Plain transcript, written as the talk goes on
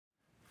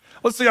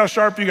Let's see how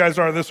sharp you guys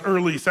are this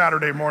early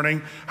Saturday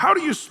morning. How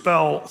do you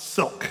spell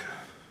silk?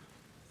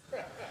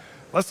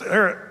 Let's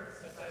hear it.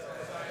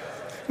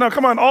 No,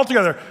 come on, all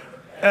together.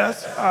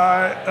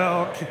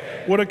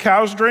 S-I-L-K. What do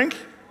cows drink?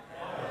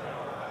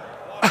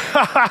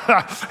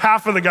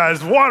 Half of the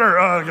guys,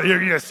 water.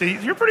 You see,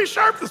 you're pretty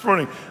sharp this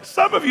morning.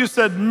 Some of you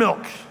said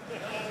milk.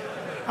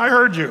 I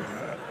heard you.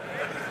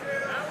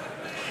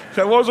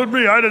 That wasn't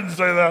me, I didn't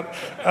say that.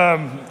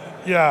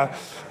 Yeah.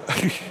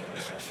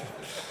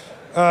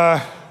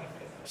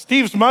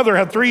 Steve's mother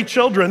had 3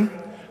 children.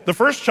 The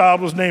first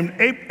child was named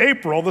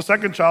April. The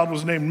second child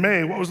was named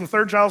May. What was the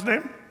third child's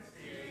name?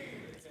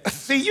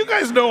 See, you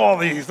guys know all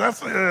these.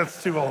 That's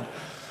too old.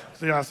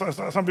 So yeah,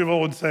 some people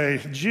would say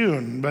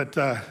June, but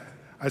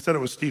I said it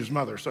was Steve's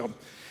mother. So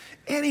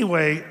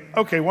anyway,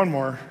 okay, one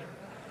more.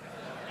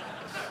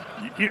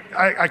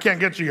 I can't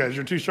get you guys.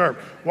 You're too sharp.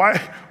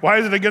 Why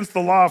is it against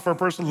the law for a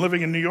person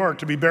living in New York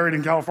to be buried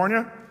in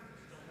California?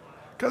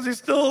 Because he's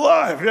still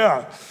alive,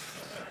 yeah.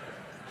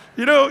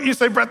 You know, you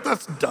say, Brett,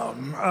 that's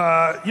dumb.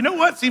 You know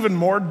what's even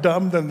more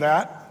dumb than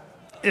that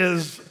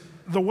is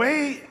the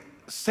way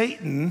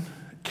Satan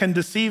can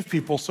deceive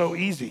people so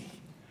easy.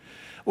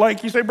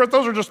 Like you say, Brett,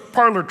 those are just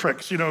parlor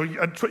tricks. You know,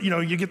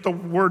 you get the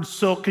word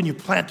silk and you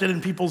plant it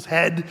in people's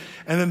head,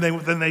 and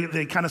then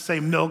they kind of say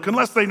milk.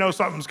 Unless they know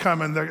something's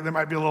coming, they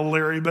might be a little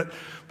leery. But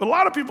a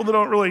lot of people that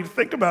don't really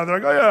think about it, they're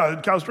like, oh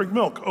yeah, cows drink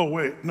milk. Oh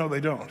wait, no,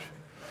 they don't.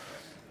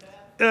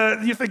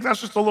 You think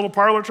that's just a little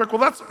parlor trick?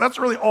 Well, that's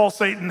really all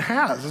Satan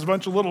has, is a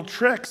bunch of little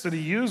tricks that he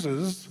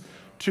uses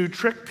to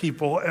trick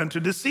people and to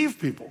deceive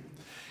people.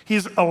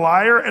 He's a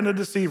liar and a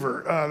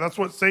deceiver. That's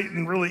what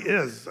Satan really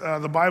is.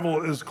 The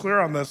Bible is clear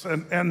on this.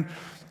 And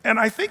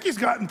I think he's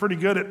gotten pretty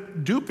good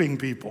at duping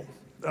people.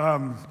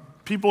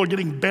 People are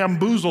getting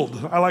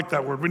bamboozled. I like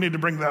that word. We need to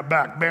bring that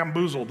back.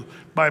 Bamboozled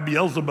by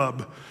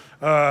Beelzebub.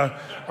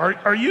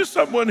 Are you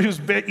someone who's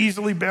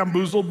easily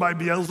bamboozled by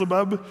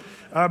Beelzebub?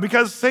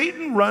 Because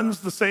Satan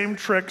runs the same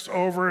tricks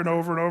over and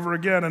over and over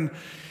again.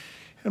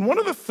 And one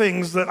of the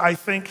things that I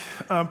think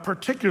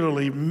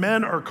particularly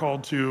men are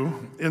called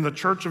to in the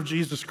Church of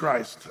Jesus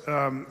Christ,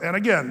 and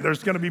again,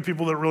 there's going to be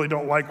people that really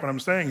don't like what I'm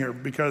saying here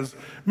because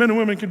men and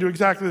women can do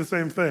exactly the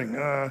same thing.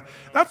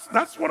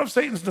 That's one of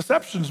Satan's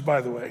deceptions,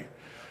 by the way.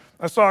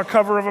 I saw a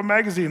cover of a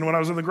magazine when I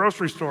was in the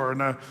grocery store,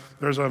 and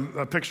there's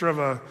a picture of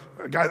a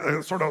guy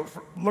that sort of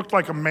looked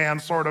like a man,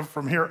 sort of,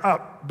 from here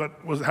up, but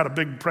had a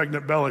big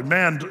pregnant belly.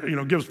 Man,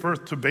 gives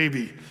birth to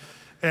baby.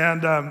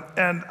 And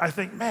I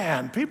think,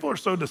 man, people are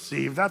so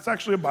deceived. That's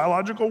actually a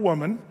biological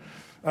woman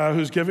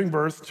who's giving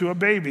birth to a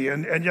baby.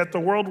 And yet the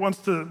world wants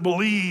to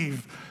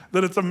believe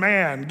that it's a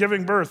man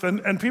giving birth.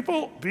 And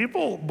people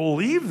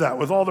believe that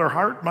with all their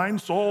heart,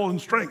 mind, soul,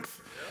 and strength,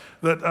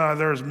 that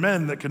there's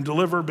men that can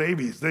deliver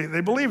babies.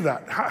 They believe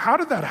that. How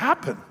did that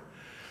happen?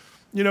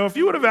 You know, if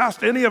you would have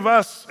asked any of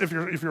us, if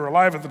you're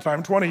alive at the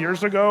time, 20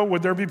 years ago,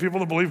 would there be people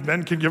that believe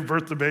men can give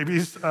birth to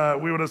babies?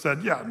 We would have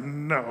said, yeah,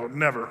 no,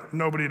 never.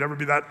 Nobody would ever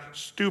be that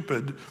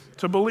stupid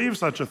to believe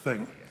such a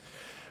thing.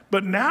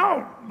 But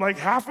now, like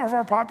half of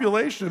our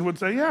population would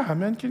say, yeah,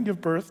 men can give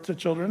birth to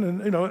children.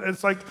 And,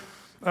 it's like,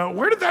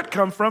 where did that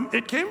come from?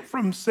 It came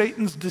from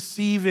Satan's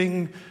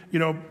deceiving,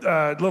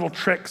 little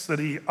tricks that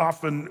he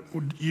often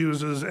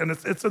uses. And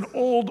it's an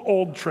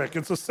old trick.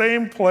 It's the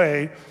same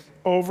play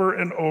over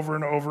and over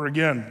and over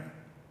again.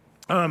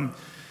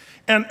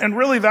 And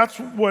really that's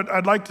what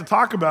I'd like to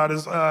talk about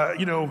is,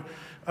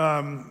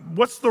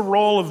 what's the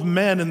role of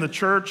men in the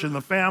church, in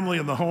the family,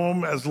 in the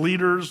home as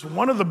leaders?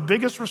 One of the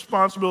biggest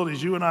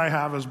responsibilities you and I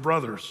have as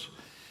brothers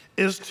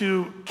is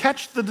to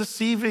catch the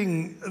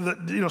deceiving,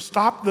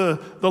 stop the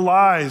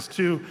lies,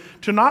 to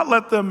not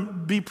let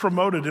them be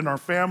promoted in our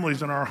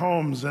families, in our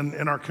homes, and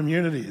in our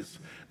communities.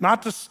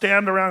 Not to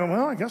stand around and,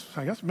 well, I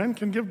guess men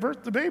can give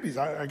birth to babies.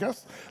 I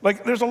guess,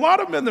 like, there's a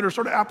lot of men that are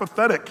sort of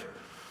apathetic.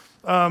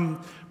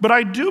 But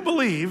I do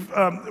believe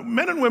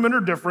men and women are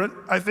different.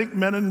 I think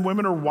men and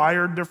women are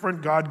wired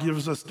different. God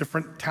gives us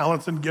different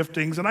talents and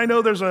giftings. And I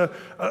know there's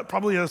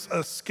probably a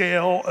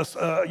scale,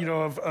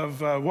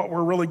 of what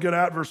we're really good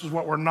at versus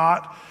what we're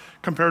not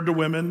compared to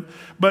women.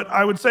 But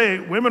I would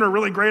say women are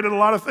really great at a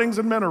lot of things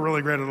and men are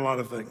really great at a lot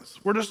of things.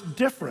 We're just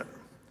different.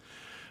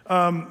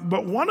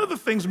 But one of the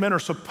things men are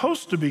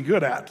supposed to be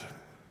good at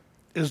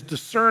is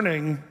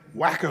discerning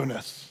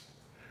wackoness.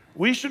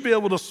 We should be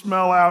able to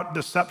smell out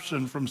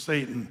deception from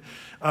Satan.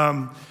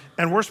 And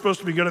we're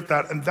supposed to be good at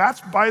that. And that's,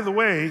 by the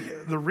way,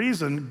 the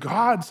reason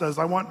God says,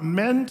 I want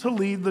men to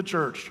lead the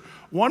church.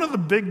 One of the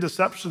big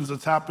deceptions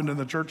that's happened in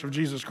the Church of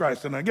Jesus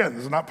Christ, and again,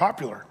 this is not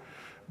popular,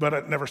 but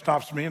it never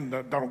stops me, and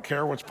I don't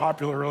care what's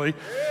popular really.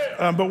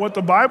 But what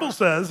the Bible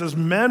says is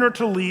men are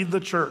to lead the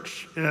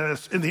church.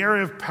 In the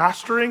area of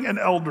pastoring and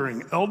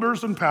eldering,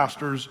 elders and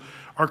pastors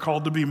are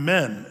called to be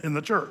men in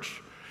the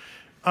church.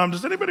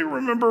 Does anybody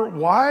remember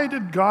why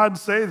did God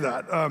say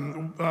that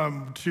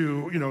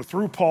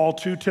through Paul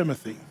to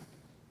Timothy?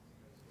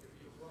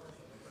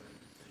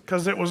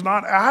 Because it was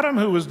not Adam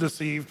who was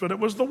deceived, but it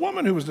was the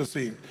woman who was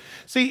deceived.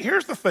 See,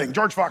 here's the thing.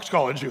 George Fox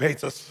College, who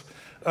hates us,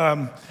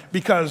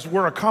 because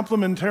we're a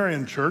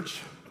complementarian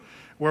church,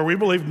 where we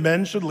believe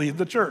men should lead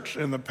the church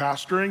in the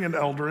pastoring and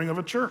eldering of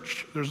a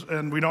church.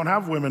 And we don't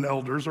have women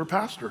elders or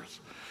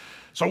pastors.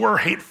 So we're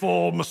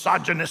hateful,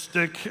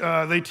 misogynistic.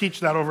 They teach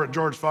that over at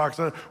George Fox.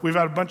 We've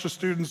had a bunch of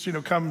students,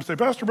 come and say,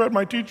 Pastor Brett,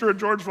 my teacher at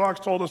George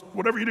Fox told us,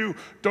 whatever you do,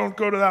 don't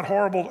go to that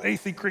horrible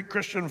Athey Creek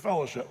Christian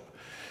Fellowship.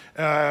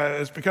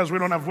 It's because we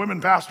don't have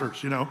women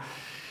pastors,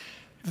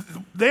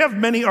 They have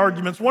many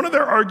arguments. One of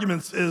their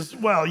arguments is,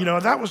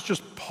 that was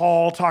just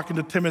Paul talking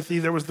to Timothy.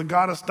 There was the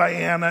goddess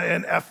Diana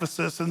in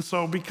Ephesus. And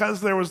so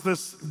because there was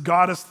this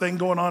goddess thing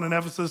going on in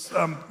Ephesus,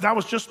 that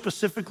was just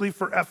specifically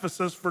for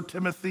Ephesus, for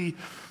Timothy.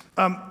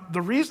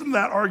 The reason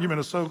that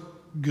argument is so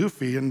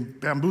goofy and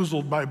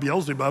bamboozled by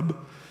Beelzebub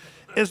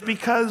is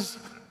because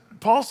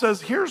Paul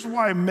says, here's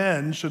why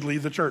men should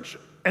lead the church.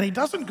 And he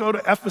doesn't go to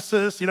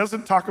Ephesus. He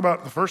doesn't talk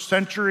about the first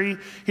century.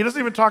 He doesn't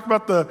even talk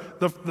about the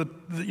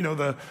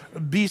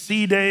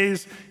BC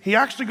days. He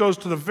actually goes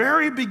to the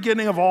very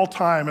beginning of all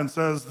time and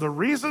says, the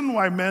reason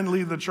why men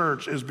lead the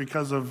church is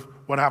because of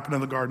what happened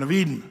in the Garden of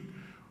Eden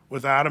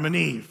with Adam and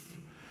Eve.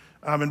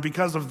 And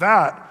because of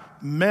that,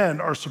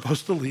 men are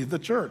supposed to lead the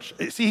church.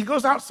 See, he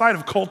goes outside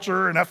of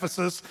culture and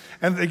Ephesus,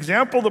 and the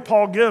example that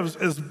Paul gives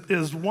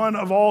is one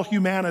of all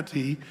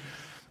humanity.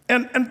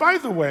 And by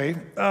the way,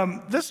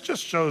 this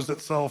just shows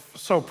itself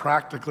so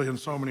practically in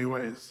so many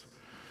ways.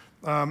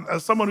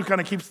 As someone who kind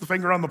of keeps the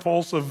finger on the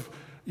pulse of,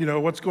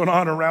 what's going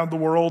on around the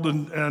world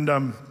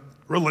and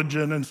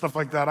religion and stuff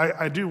like that,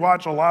 I do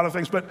watch a lot of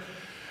things. But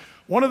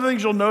one of the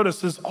things you'll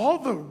notice is all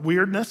the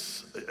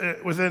weirdness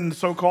within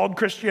so-called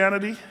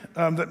Christianity.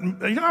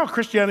 How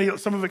Christianity,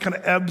 some of it kind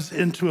of ebbs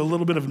into a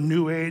little bit of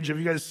New Age. Have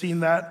you guys seen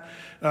that?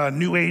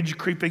 New Age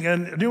creeping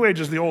in. New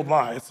Age is the old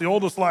lie. It's the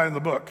oldest lie in the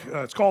book.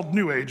 It's called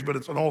New Age, but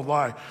it's an old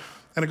lie.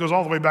 And it goes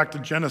all the way back to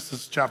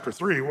Genesis chapter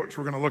 3, which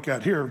we're going to look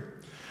at here.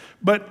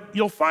 But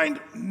you'll find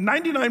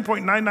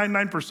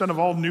 99.999% of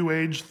all New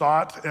Age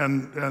thought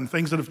and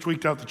things that have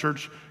tweaked out the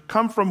church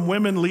come from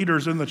women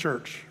leaders in the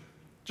church.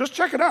 Just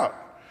check it out.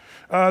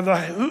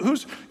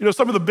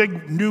 Some of the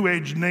big New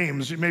Age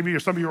names, maybe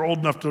some of you are old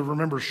enough to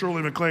remember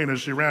Shirley MacLaine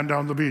as she ran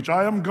down the beach.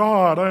 I am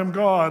God,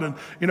 and,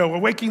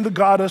 awaking the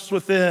goddess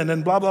within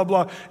and blah, blah,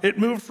 blah. It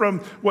moved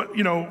from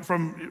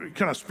from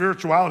kind of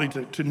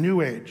spirituality to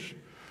New Age.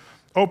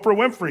 Oprah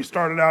Winfrey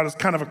started out as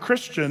kind of a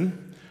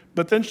Christian,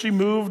 but then she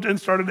moved and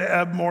started to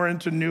ebb more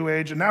into New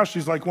Age, and now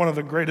she's like one of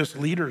the greatest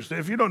leaders.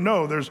 If you don't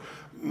know, there's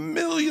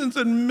millions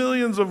and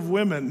millions of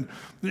women.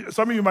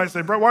 Some of you might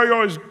say, Brett, why are you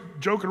always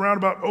joking around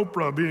about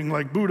Oprah being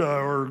like Buddha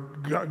or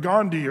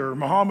Gandhi or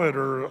Muhammad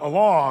or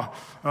Allah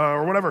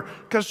or whatever?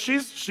 Because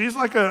she's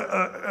like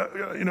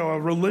a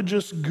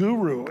religious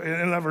guru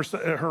in of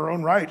her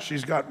own right.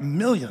 She's got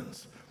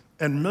millions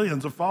and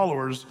millions of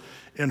followers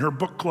in her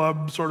book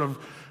club, sort of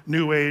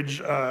New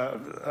Age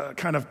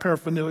kind of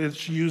paraphernalia.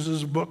 She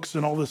uses books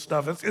and all this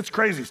stuff. It's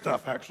crazy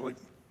stuff, actually.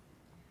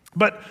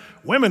 But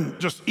women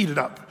just eat it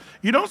up.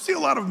 You don't see a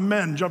lot of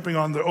men jumping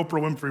on the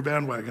Oprah Winfrey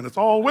bandwagon. It's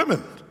all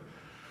women.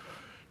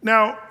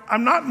 Now,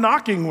 I'm not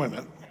knocking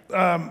women.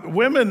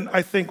 Women,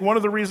 I think one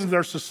of the reasons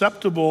they're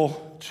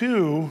susceptible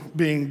to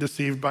being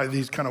deceived by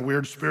these kind of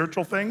weird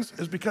spiritual things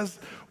is because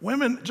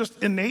women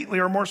just innately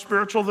are more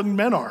spiritual than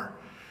men are,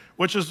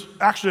 which is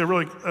actually a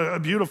really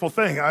beautiful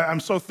thing. I'm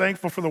so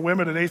thankful for the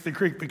women at Athey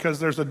Creek because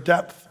there's a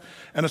depth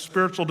and a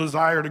spiritual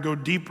desire to go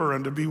deeper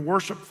and to be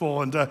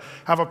worshipful and to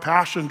have a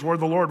passion toward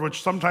the Lord,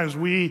 which sometimes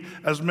we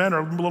as men are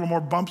a little more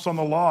bumps on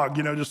the log,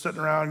 just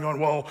sitting around going,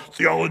 well,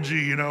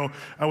 theology,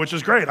 which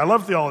is great. I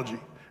love theology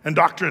and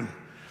doctrine.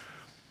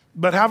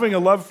 But having a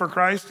love for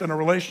Christ and a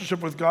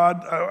relationship with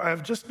God,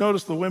 I've just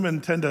noticed the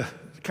women tend to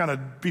kind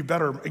of be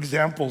better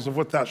examples of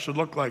what that should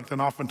look like than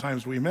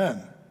oftentimes we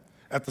men.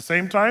 At the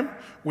same time,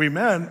 we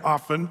men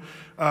often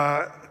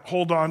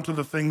hold on to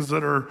the things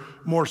that are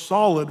more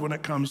solid when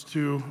it comes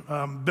to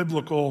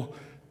biblical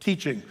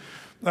teaching.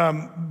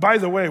 By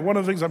the way, one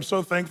of the things I'm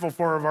so thankful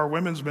for of our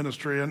women's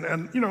ministry, and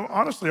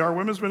honestly, our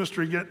women's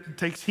ministry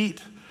takes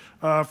heat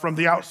from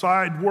the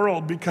outside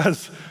world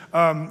because,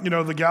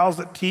 the gals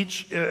that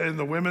teach in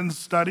the women's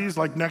studies,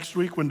 like next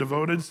week when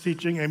Devoted's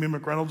teaching, Amy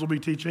McReynolds will be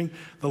teaching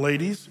the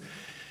ladies,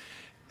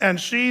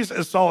 and she's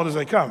as solid as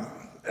they come.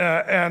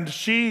 And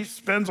she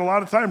spends a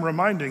lot of time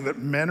reminding that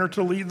men are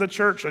to lead the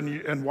church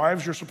and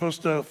wives, you're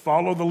supposed to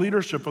follow the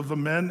leadership of the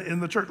men in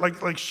the church.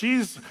 Like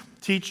she's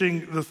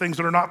teaching the things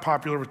that are not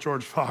popular with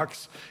George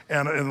Fox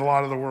and in a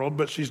lot of the world,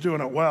 but she's doing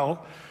it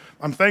well.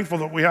 I'm thankful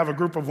that we have a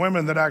group of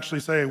women that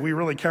actually say, we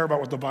really care about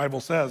what the Bible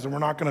says, and we're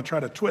not going to try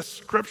to twist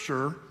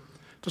scripture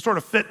to sort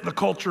of fit the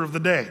culture of the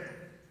day.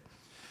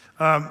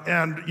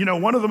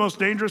 One of the most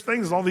dangerous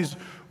things is all these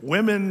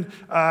women,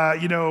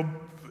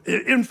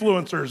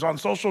 influencers on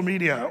social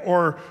media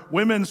or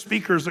women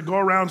speakers that go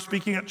around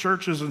speaking at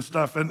churches and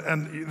stuff,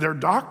 and their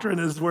doctrine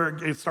is where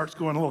it starts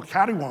going a little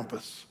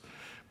cattywampus.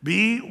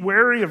 Be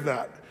wary of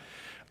that.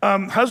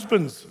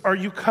 Husbands, are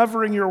you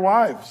covering your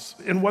wives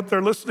in what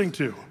they're listening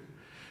to?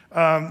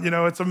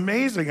 It's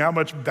amazing how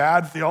much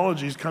bad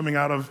theology is coming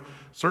out of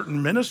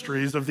certain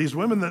ministries of these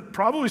women that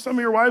probably some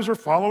of your wives are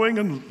following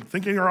and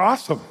thinking are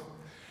awesome.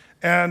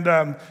 And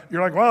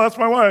you're like, well, that's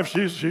my wife.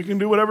 She can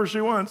do whatever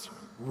she wants.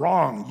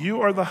 Wrong.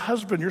 You are the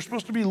husband. You're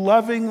supposed to be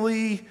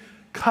lovingly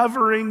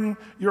covering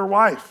your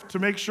wife to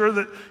make sure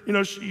that,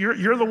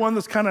 you're the one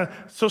that's kind of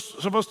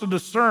supposed to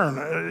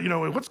discern,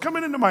 what's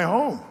coming into my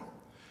home?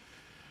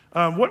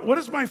 What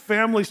is my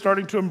family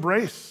starting to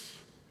embrace?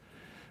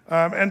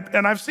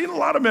 And I've seen a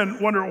lot of men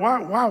wonder,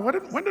 wow,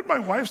 when did my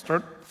wife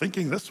start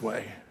thinking this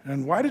way?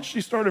 And why did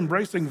she start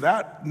embracing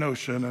that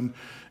notion? And,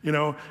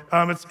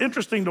 it's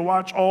interesting to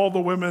watch all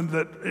the women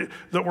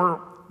that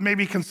were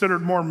maybe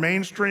considered more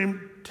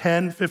mainstream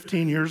 10,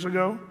 15 years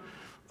ago,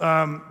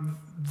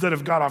 that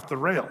have got off the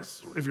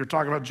rails. If you're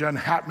talking about Jen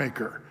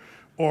Hatmaker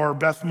or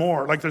Beth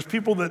Moore, like there's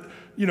people that,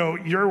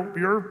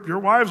 your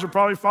wives are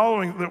probably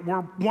following that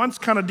were once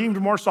kind of deemed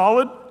more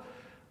solid,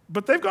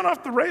 but they've gone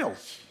off the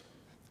rails.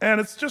 And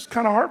it's just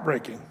kind of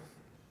heartbreaking.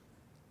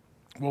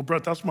 Well,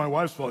 Brett, that's my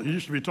wife's fault. You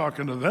should be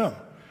talking to them.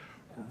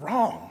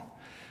 Wrong.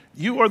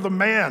 You are the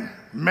man.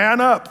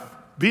 Man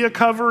up. Be a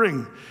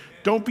covering.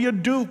 Don't be a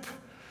dupe.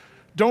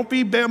 Don't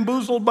be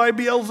bamboozled by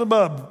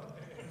Beelzebub.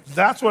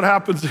 That's what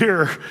happens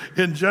here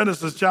in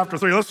Genesis chapter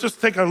 3. Let's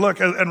just take a look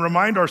and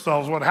remind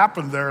ourselves what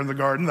happened there in the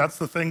garden. That's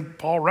the thing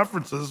Paul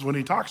references when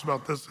he talks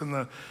about this in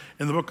the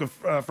book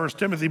of 1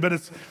 Timothy. But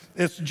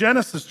it's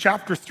Genesis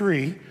chapter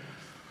 3,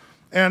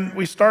 and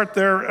we start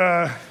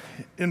there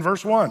in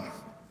verse 1.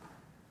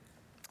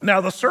 Now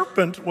the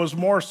serpent was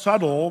more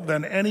subtle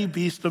than any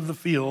beast of the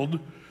field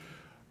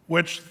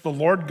which the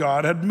Lord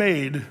God had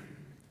made.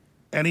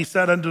 And he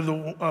said unto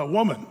the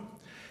woman,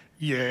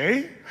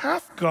 Yea,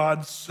 hath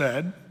God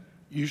said,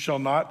 You shall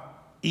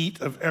not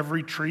eat of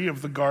every tree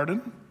of the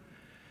garden?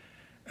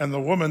 And the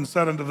woman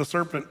said unto the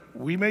serpent,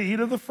 We may eat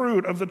of the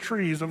fruit of the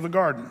trees of the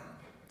garden.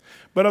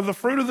 But of the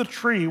fruit of the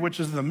tree which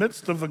is in the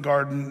midst of the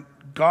garden,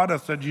 God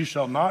hath said, You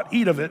shall not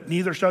eat of it,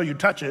 neither shall you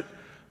touch it,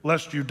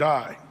 lest you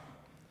die.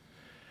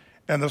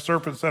 And the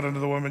serpent said unto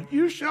the woman,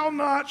 You shall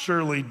not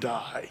surely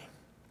die.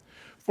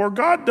 For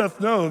God doth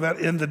know that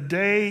in the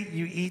day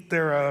you eat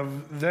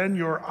thereof, then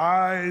your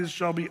eyes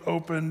shall be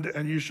opened,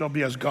 and you shall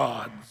be as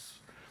gods,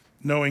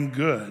 knowing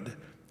good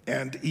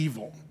and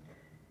evil.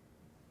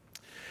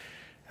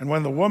 And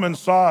when the woman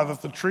saw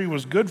that the tree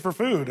was good for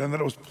food, and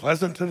that it was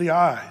pleasant to the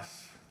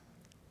eyes,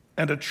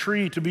 and a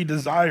tree to be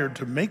desired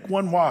to make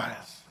one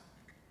wise,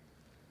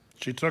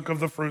 she took of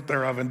the fruit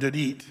thereof and did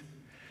eat,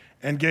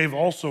 and gave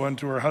also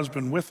unto her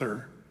husband with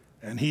her,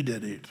 and he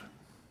did eat.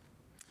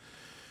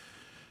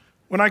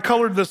 When I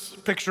colored this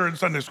picture in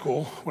Sunday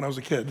school when I was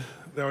a kid,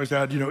 they always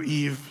had,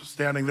 Eve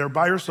standing there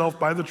by herself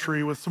by the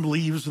tree with some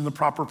leaves in the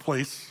proper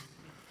place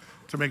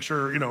to make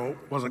sure, it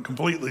wasn't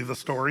completely the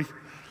story.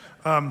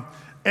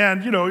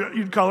 And,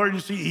 you'd color and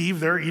you see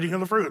Eve there eating of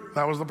the fruit.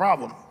 That was the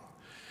problem.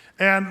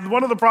 And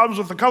one of the problems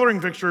with the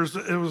coloring pictures,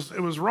 it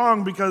was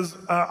wrong because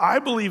I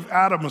believe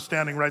Adam was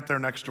standing right there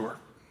next to her.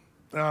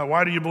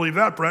 Why do you believe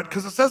that, Brett?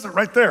 Because it says it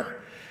right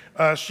there.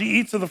 She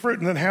eats of the fruit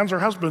and then hands her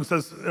husband and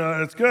says,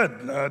 it's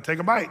good, take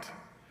a bite.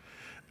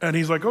 And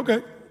he's like,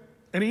 okay,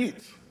 and he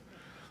eats.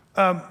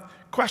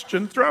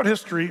 Question, throughout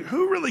history,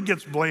 who really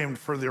gets blamed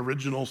for the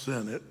original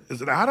sin?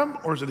 Is it Adam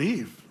or is it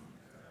Eve?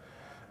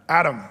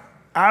 Adam.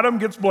 Adam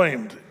gets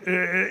blamed.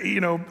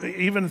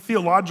 Even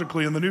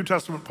theologically in the New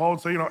Testament, Paul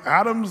would say,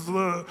 Adam's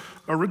the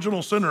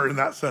original sinner in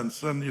that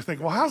sense. And you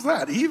think, well, how's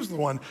that? Eve's the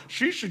one.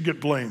 She should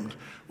get blamed.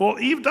 Well,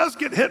 Eve does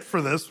get hit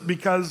for this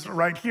because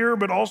right here,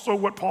 but also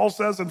what Paul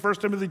says in 1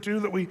 Timothy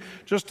 2 that we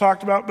just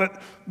talked about.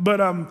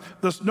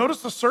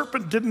 Notice the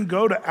serpent didn't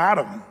go to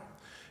Adam.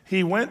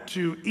 He went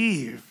to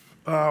Eve.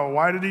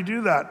 Why did he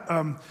do that?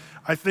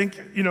 I think,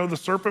 the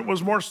serpent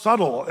was more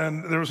subtle,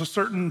 and there was a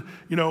certain,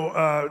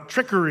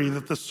 trickery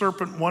that the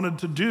serpent wanted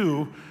to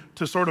do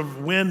to sort of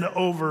win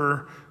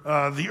over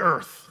the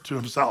earth to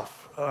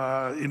himself.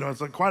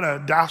 It's quite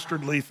a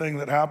dastardly thing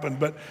that happened.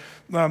 But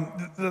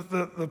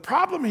the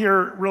problem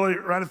here, really,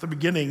 right at the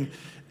beginning,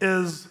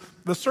 is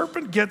the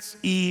serpent gets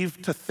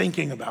Eve to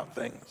thinking about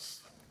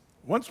things.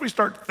 Once we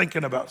start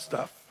thinking about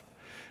stuff,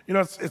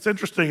 it's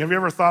interesting. Have you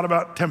ever thought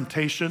about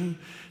temptation?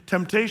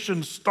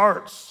 Temptation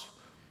starts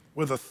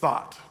with a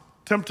thought.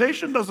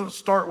 Temptation doesn't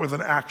start with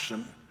an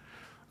action.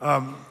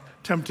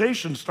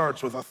 Temptation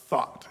starts with a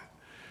thought.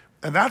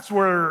 And that's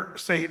where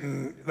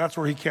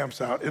he camps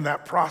out, in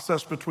that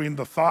process between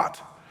the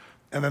thought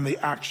and then the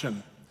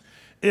action.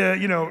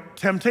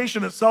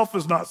 Temptation itself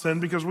is not sin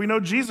because we know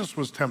Jesus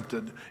was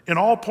tempted in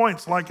all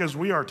points like as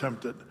we are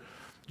tempted.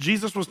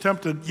 Jesus was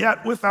tempted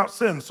yet without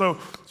sin. So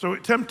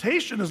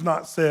temptation is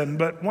not sin,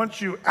 but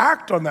once you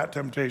act on that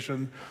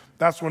temptation,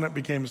 that's when it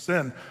became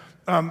sin.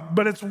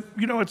 But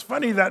it's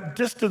funny, that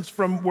distance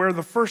from where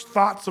the first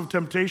thoughts of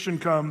temptation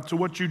come to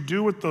what you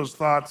do with those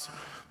thoughts.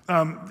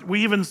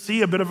 We even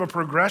see a bit of a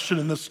progression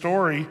in this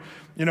story,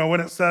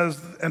 when it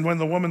says, and when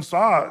the woman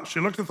saw, she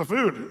looked at the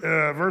food,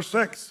 verse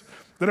 6,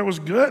 that it was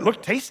good,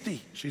 looked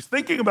tasty. She's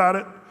thinking about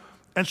it,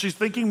 and she's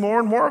thinking more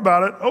and more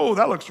about it. Oh,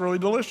 that looks really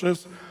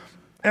delicious.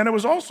 And it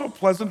was also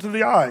pleasant to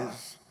the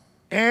eyes,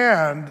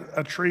 and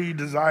a tree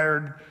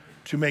desired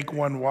to make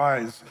one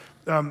wise.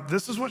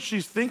 This is what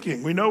she's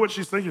thinking. We know what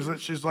she's thinking, is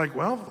that she's like,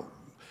 well,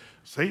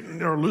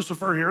 Satan, or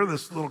Lucifer here,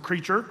 this little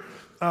creature,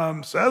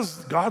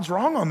 says God's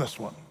wrong on this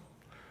one.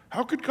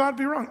 How could God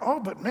be wrong? Oh,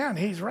 but man,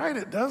 he's right.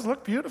 It does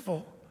look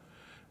beautiful.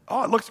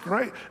 Oh, it looks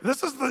great.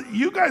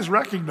 You guys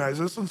recognize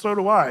this, and so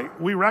do I.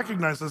 We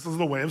recognize this as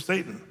the way of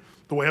Satan,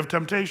 the way of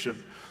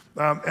temptation.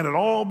 And it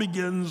all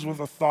begins with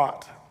a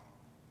thought.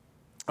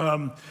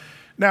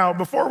 Now,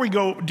 before we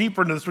go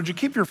deeper into this, would you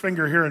keep your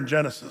finger here in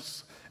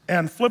Genesis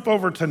and flip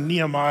over to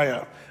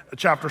Nehemiah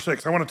chapter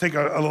 6. I want to take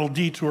a little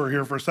detour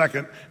here for a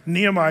second.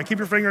 Nehemiah, keep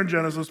your finger in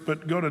Genesis,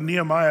 but go to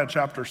Nehemiah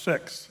chapter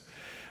 6.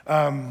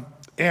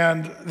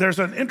 And there's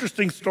an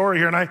interesting story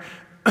here, and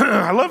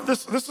I love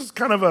this. This is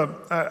kind of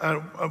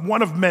a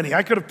one of many.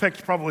 I could have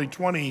picked probably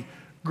 20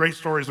 great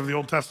stories of the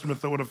Old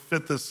Testament that would have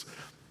fit this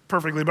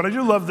perfectly, but I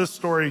do love this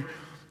story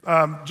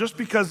just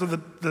because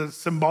of the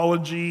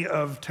symbology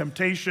of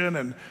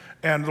temptation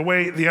and the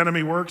way the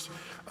enemy works.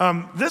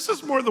 This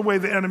is more the way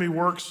the enemy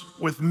works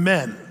with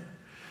men.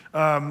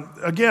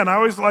 Again, I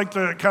always like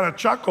to kind of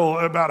chuckle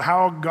about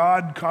how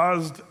God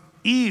caused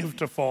Eve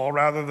to fall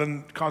rather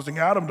than causing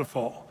Adam to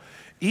fall.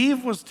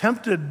 Eve was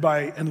tempted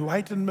by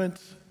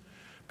enlightenment,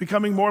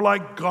 becoming more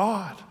like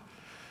God.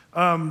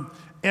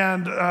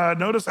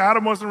 Notice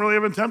Adam wasn't really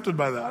even tempted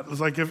by that. It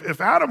was like if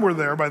Adam were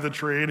there by the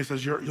tree and he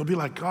says, you'll be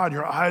like God,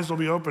 your eyes will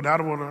be open,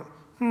 Adam would have,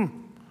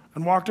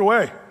 and walked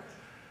away.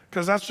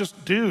 Because that's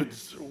just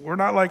dudes. We're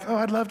not like, oh,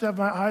 I'd love to have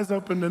my eyes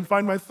opened and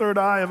find my third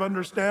eye of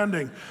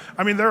understanding.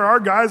 I mean, there are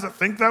guys that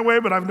think that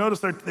way, but I've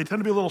noticed they tend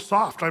to be a little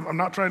soft. I'm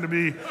not trying to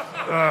be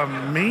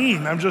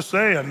mean. I'm just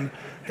saying,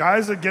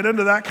 guys that get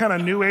into that kind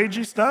of new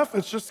agey stuff,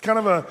 it's just kind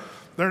of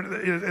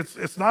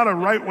it's not a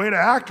right way to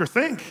act or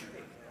think.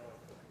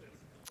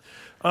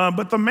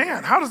 But the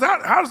man, how does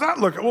that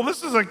look? Well,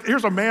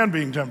 here's a man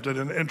being tempted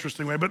in an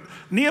interesting way, but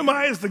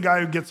Nehemiah is the guy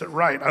who gets it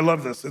right. I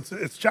love this.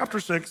 It's chapter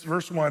 6,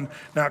 verse 1.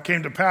 Now it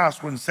came to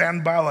pass when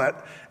Sanballat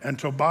and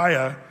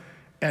Tobiah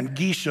and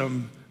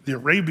Geshem, the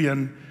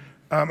Arabian,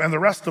 and the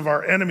rest of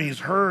our enemies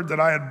heard that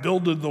I had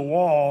builded the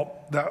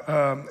wall,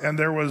 and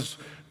there was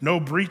no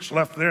breach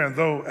left there, and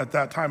though at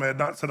that time I had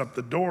not set up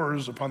the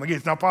doors upon the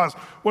gates. Now pause.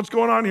 What's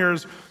going on here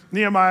is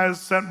Nehemiah is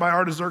sent by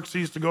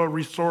Artaxerxes to go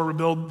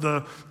rebuild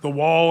the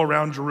wall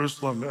around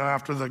Jerusalem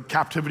after the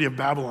captivity of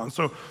Babylon.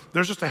 So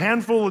there's just a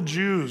handful of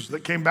Jews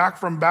that came back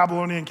from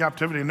Babylonian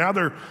captivity, and now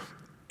they're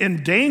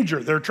in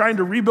danger. They're trying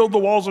to rebuild the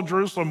walls of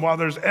Jerusalem while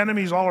there's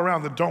enemies all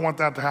around that don't want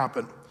that to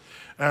happen.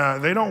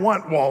 They don't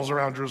want walls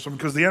around Jerusalem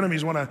because the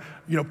enemies want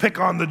to, pick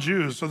on the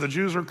Jews. So the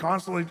Jews are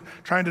constantly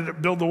trying to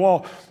build the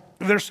wall.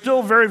 They're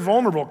still very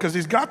vulnerable because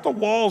he's got the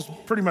walls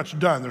pretty much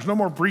done. There's no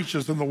more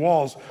breaches in the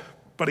walls,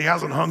 but he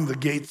hasn't hung the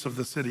gates of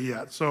the city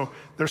yet. So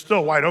they're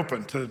still wide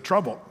open to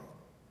trouble.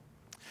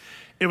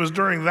 It was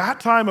during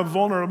that time of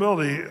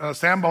vulnerability,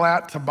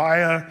 Sanballat,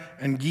 Tobiah,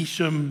 and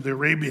Geshem, the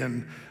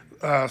Arabian,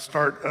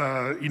 start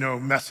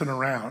messing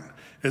around.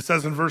 It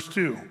says in verse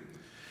 2,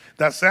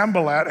 that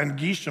Sanballat and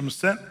Geshem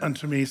sent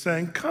unto me,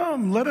 saying,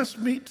 come, let us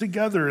meet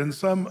together in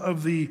some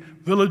of the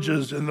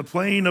villages in the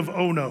plain of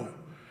Ono.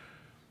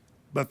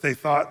 But they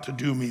thought to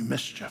do me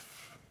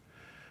mischief.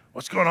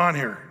 What's going on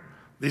here?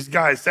 These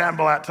guys,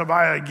 Sanballat,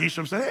 Tobiah, and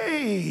Geshem, said,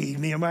 hey,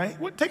 Nehemiah,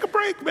 take a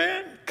break,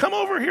 man. Come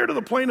over here to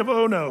the plain of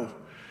Ono.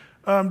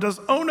 Does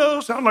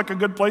Ono sound like a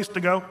good place to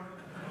go?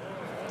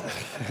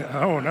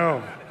 Oh,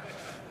 no.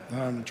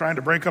 I'm trying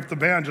to break up the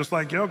band just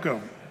like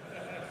Yoko.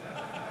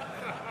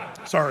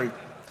 Sorry.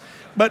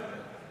 But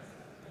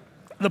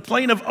the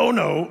plain of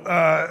Ono,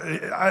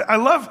 I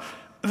love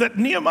that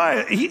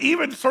Nehemiah, he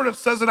even sort of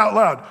says it out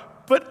loud,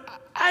 but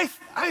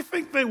I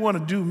think they want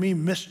to do me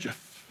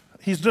mischief.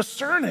 He's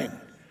discerning.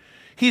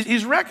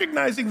 He's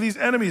recognizing these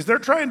enemies. They're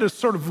trying to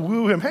sort of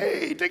woo him.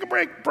 Hey, take a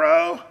break,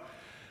 bro.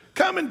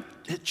 Come and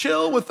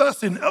chill with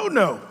us in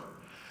Ono.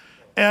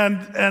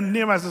 And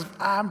Nehemiah says,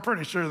 I'm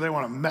pretty sure they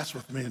want to mess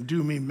with me and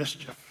do me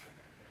mischief.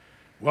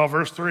 Well,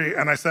 verse 3,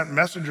 and I sent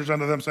messengers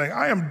unto them saying,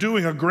 I am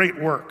doing a great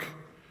work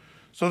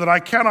so that I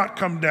cannot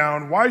come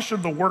down. Why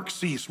should the work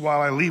cease while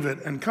I leave it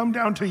and come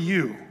down to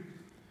you?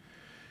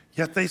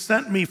 Yet they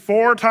sent me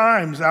 4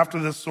 times after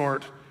this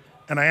sort,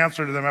 and I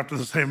answered to them after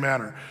the same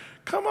manner.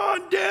 Come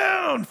on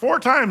down. 4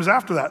 times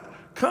after that.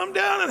 Come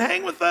down and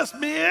hang with us,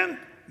 man.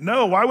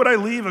 No, why would I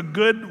leave a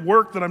good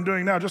work that I'm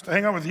doing now just to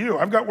hang out with you?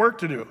 I've got work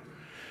to do.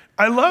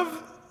 I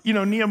love,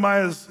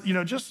 Nehemiah's,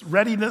 just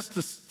readiness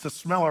to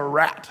smell a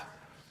rat.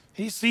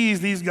 He sees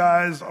these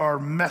guys are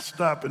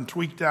messed up and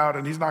tweaked out,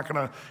 and he's not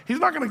gonna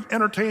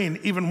entertain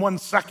even 1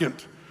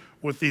 second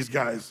with these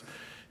guys.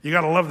 You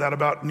got to love that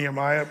about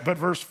Nehemiah. But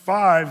verse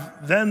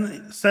 5,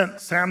 then sent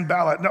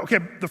Sanballat. Now, okay,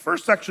 the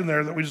first section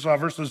there that we just saw,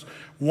 verses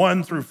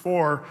 1 through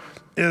 4,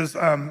 is,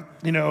 trying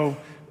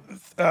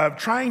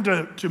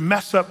to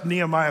mess up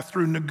Nehemiah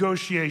through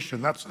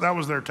negotiation. That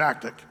was their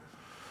tactic.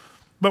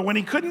 But when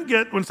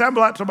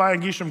Sanballat, Tobiah,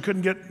 and Geshem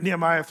couldn't get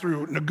Nehemiah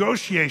through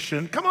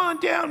negotiation, come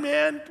on down,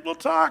 man, we'll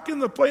talk in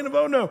the plain of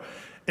Ono.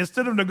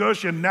 Instead of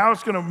negotiation, now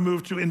it's going to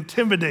move to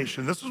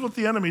intimidation. This is what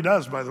the enemy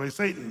does, by the way,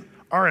 Satan,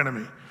 our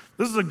enemy.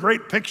 This is a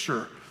great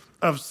picture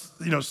of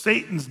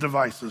Satan's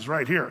devices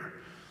right here.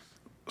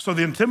 So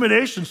the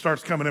intimidation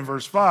starts coming in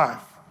verse 5.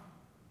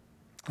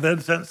 Then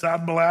sent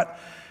Sanballat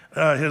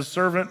his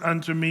servant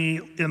unto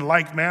me in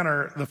like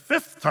manner the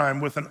fifth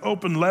time with an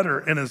open letter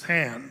in his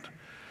hand.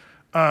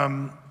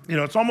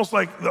 It's almost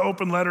like the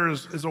open letter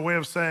is a way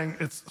of saying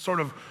it's sort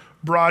of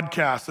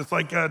broadcast. It's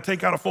like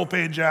take out a full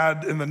page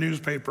ad in the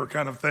newspaper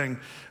kind of thing.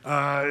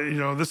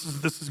 This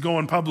is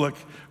going public.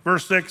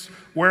 Verse 6,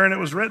 wherein it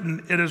was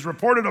written, it is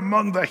reported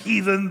among the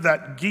heathen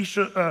that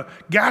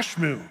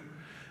Gashmu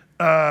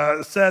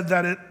said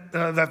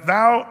that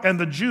thou and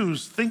the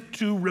Jews think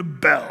to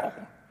rebel,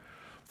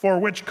 for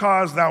which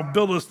cause thou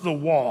buildest the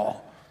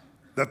wall,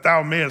 that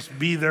thou mayest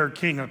be their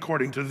king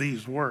according to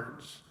these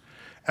words.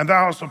 And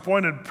thou hast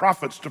appointed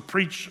prophets to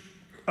preach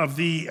of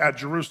thee at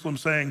Jerusalem,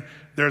 saying,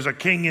 there's a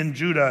king in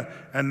Judah,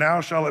 and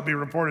now shall it be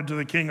reported to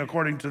the king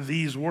according to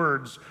these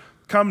words.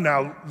 Come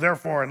now,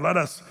 therefore, and let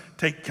us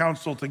take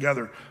counsel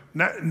together.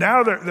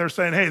 Now they're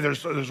saying, hey,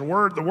 there's a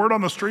word. The word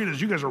on the street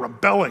is you guys are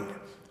rebelling.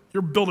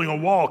 You're building a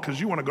wall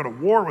because you want to go to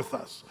war with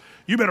us.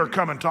 You better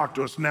come and talk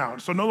to us now.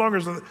 So no longer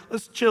is it,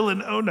 let's chill in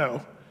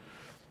no.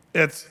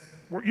 It's,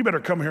 you better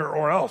come here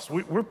or else.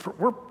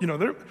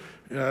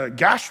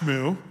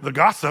 Gashmu, the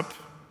gossip,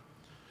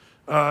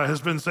 has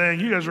been saying,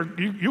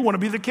 you want to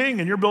be the king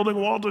and you're building a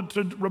wall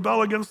to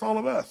rebel against all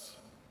of us.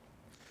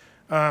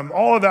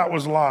 All of that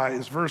was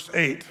lies. Verse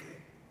 8.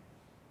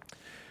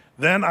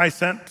 Then I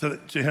sent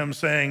to him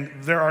saying,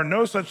 there are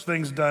no such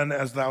things done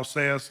as thou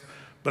sayest,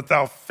 but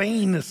thou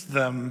feignest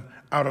them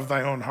out of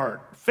thy own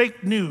heart.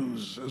 Fake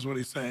news is what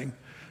he's saying.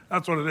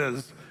 That's what it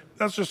is.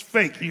 That's just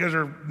fake. You guys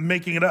are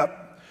making it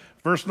up.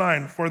 Verse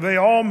 9, for they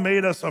all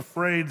made us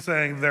afraid,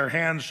 saying, their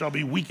hands shall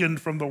be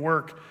weakened from the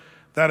work,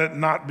 that it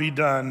not be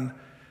done.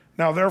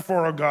 Now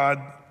therefore, O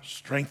God,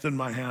 strengthen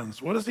my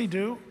hands. What does he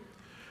do?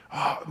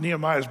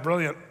 Nehemiah is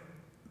brilliant.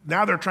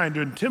 Now they're trying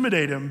to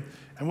intimidate him.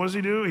 And what does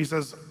he do? He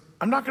says,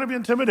 I'm not going to be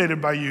intimidated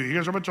by you. You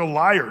guys are a bunch of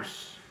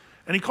liars.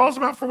 And he calls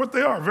them out for what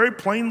they are, very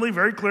plainly,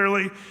 very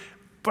clearly.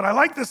 But I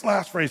like this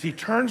last phrase. He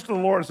turns to the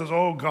Lord and says,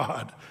 oh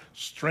God,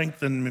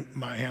 strengthen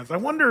my hands. I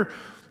wonder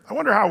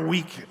how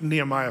weak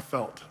Nehemiah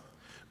felt.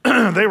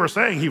 They were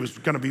saying he was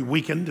going to be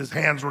weakened. His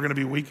hands were going to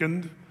be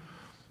weakened.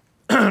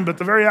 But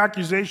the very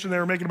accusation they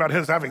were making about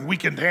his having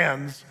weakened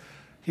hands,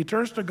 he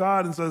turns to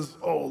God and says,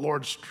 oh,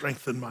 Lord,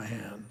 strengthen my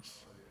hands.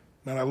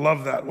 And I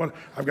love that.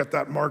 I've got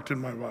that marked in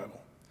my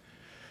Bible.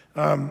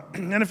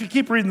 And if you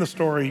keep reading the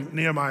story,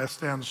 Nehemiah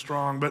stands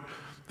strong. But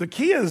the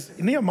key is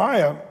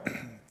Nehemiah,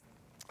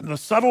 the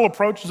subtle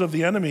approaches of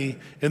the enemy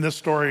in this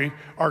story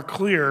are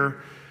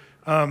clear.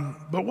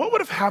 But what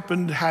would have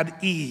happened had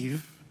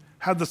Eve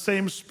had the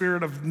same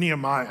spirit of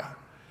Nehemiah?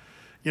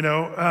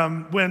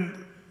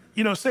 When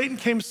Satan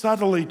came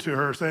subtly to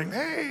her saying,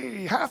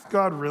 hey, hath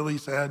God really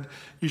said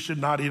you should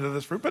not eat of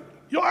this fruit? But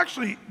you'll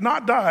actually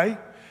not die.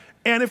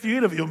 And if you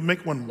eat of it, you'll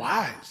make one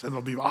wise and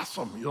it'll be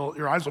awesome.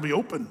 Your eyes will be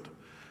opened.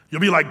 You'll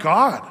be like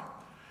God.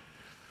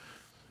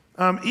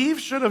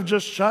 Eve should have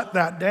just shut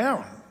that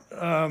down.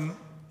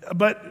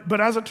 But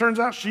as it turns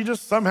out, she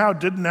just somehow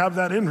didn't have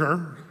that in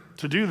her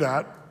to do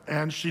that.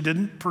 And she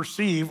didn't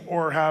perceive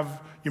or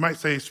have, you might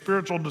say,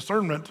 spiritual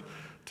discernment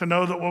to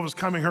know that what was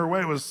coming her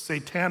way was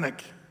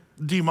satanic,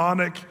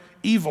 demonic,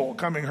 evil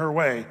coming her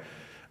way.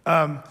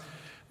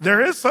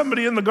 There is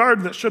somebody in the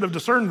garden that should have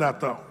discerned that,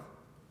 though.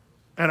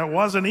 And it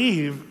wasn't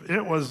Eve,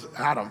 it was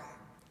Adam.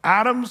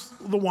 Adam's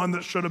the one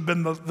that should have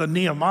been the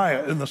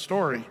Nehemiah in the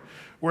story,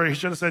 where he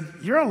should have said,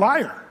 you're a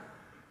liar.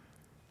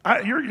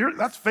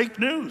 That's fake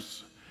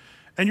news.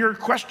 And you're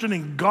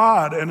questioning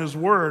God and his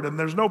word, and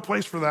there's no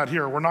place for that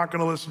here. We're not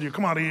going to listen to you.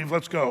 Come on, Eve,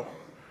 let's go.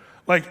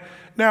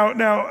 Now,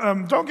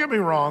 don't get me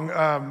wrong.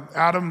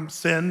 Adam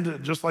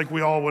sinned just like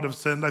we all would have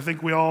sinned. I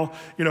think we all,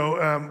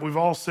 we've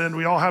all sinned.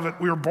 We all have it.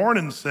 We were born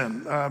in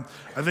sin. I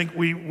think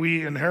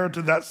we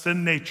inherited that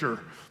sin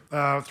nature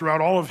throughout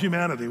all of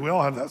humanity. We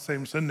all have that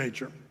same sin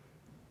nature.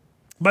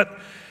 But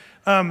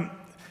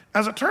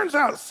as it turns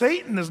out,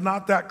 Satan is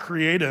not that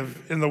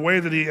creative in the way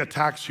that he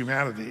attacks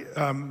humanity,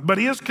 but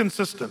he is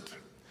consistent.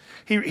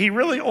 He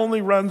really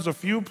only runs a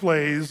few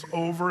plays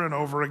over and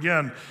over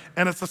again,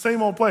 and it's the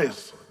same old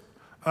plays.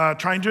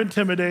 Trying to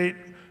intimidate,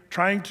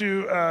 trying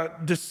to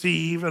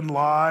deceive and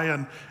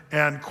lie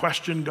and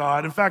question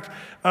God. In fact,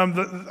 I'm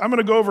going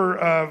to go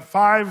over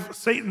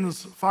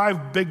Satan's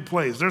five big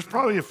plays. There's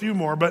probably a few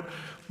more, but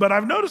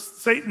I've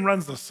noticed Satan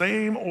runs the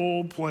same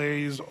old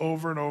plays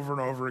over and over and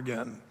over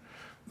again.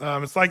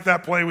 It's like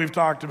that play we've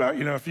talked about.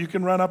 If you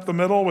can run up the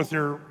middle with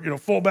your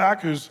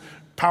fullback who's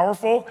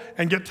powerful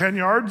and get 10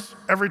 yards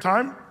every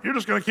time, you're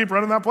just going to keep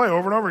running that play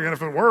over and over again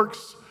if it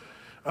works.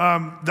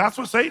 That's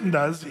what Satan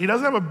does. He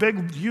doesn't have a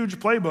big, huge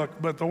playbook,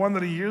 but the one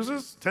that he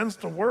uses tends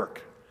to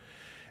work.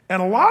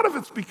 And a lot of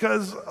it's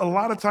because a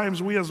lot of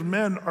times we as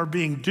men are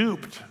being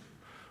duped.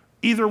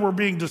 Either we're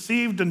being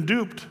deceived and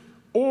duped,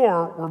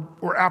 or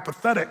we're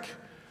apathetic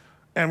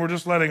and we're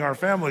just letting our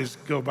families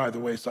go by the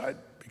wayside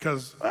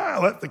because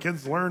let the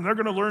kids learn. They're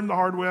going to learn the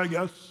hard way, I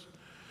guess.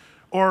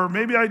 Or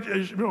maybe I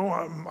don't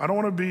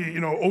want to be,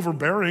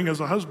 overbearing as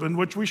a husband,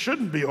 which we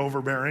shouldn't be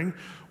overbearing.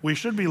 We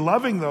should be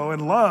loving though,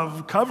 and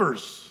love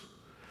covers.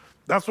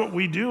 That's what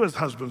we do as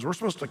husbands. We're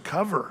supposed to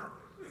cover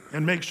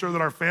and make sure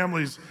that our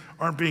families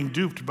aren't being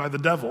duped by the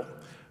devil,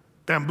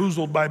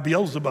 bamboozled by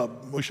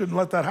Beelzebub. We shouldn't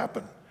let that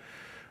happen.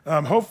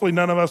 Hopefully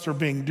none of us are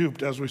being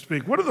duped as we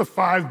speak. What are the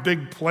 5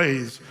 big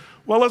plays?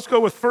 Well, let's go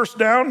with first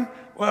down.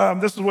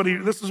 This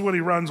is what he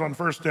runs on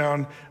first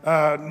down.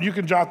 You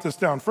can jot this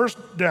down. First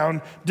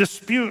down,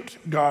 dispute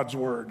God's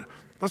word.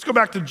 Let's go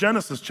back to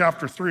Genesis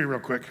chapter 3 real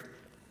quick.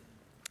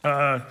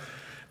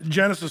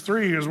 Genesis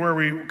 3 is where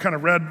we kind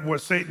of read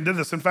what Satan did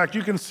this. In fact,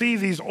 you can see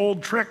these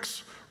old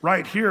tricks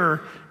right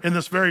here in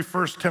this very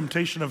first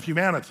temptation of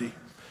humanity.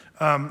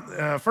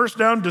 First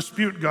down,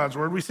 dispute God's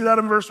word. We see that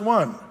in verse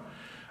 1.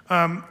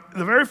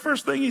 The very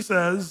first thing he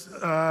says,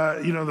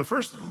 the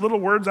first little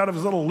words out of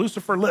his little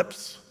Lucifer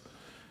lips,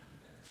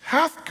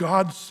 hath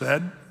God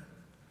said?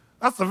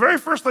 That's the very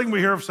first thing we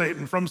hear of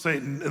Satan, from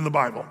Satan in the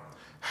Bible.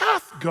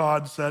 Hath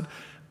God said?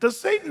 Does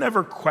Satan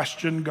ever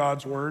question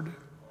God's word?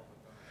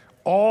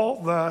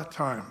 All the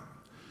time.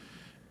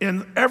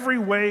 In every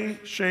way,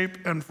 shape,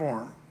 and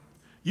form.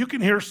 You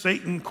can hear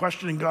Satan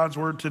questioning God's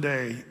word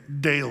today,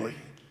 daily.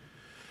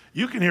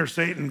 You can hear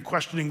Satan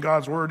questioning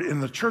God's word in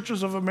the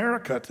churches of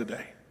America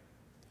today.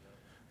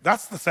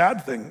 That's the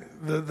sad thing.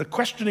 The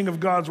questioning of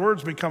God's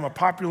words become a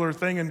popular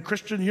thing in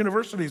Christian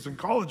universities and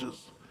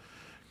colleges.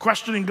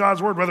 Questioning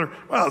God's word,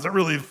 is it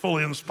really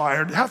fully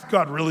inspired? Hath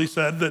God really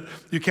said that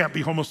you can't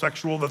be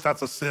homosexual, that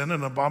that's a sin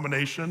and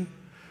abomination?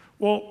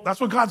 Well,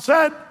 that's what God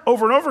said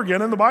over and over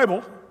again in the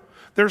Bible.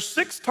 There's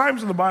 6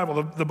 times in the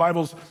Bible, the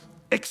Bible's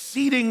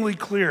exceedingly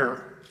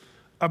clear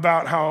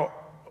about how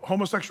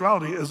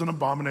homosexuality is an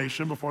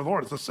abomination before the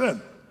Lord. It's a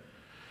sin.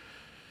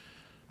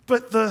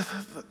 But a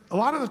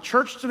lot of the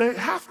church today,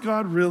 hath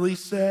God really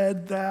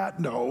said that?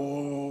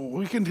 No.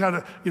 We can kind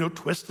of,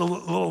 twist a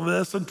little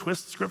this and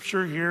twist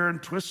scripture here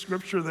and twist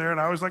scripture there. And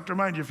I always like to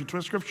remind you, if you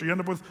twist scripture, you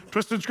end up with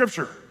twisted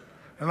scripture.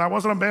 And that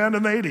wasn't a band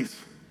in the 80s.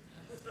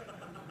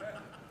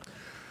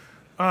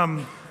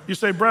 You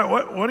say, Brett,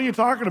 what are you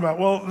talking about?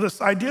 Well,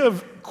 this idea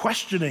of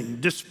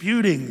questioning,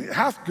 disputing,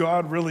 hath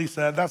God really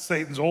said? That's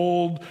Satan's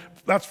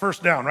that's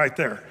first down right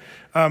there.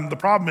 The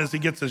problem is he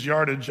gets his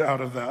yardage out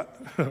of that.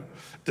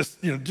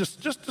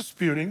 just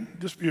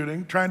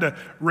disputing, trying to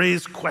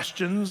raise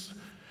questions.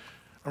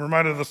 I'm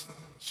reminded of this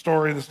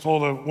story that's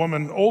told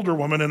older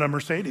woman in a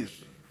Mercedes.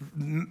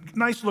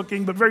 Nice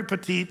looking, but very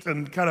petite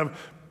and kind of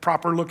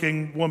proper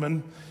looking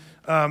woman.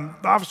 The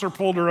officer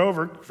pulled her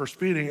over for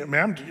speeding.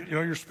 Ma'am,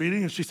 you're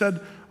speeding? And she said,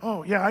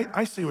 oh, yeah,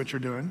 I see what you're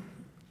doing.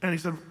 And he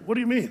said, what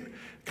do you mean?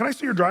 Can I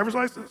see your driver's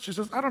license? She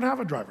says, I don't have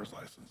a driver's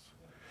license.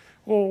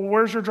 Well,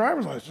 where's your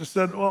driver's license? She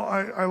said, well,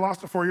 I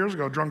lost it 4 years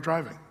ago, drunk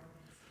driving.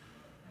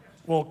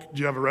 Well, do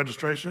you have a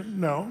registration?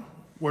 No.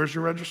 Where's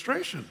your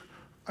registration?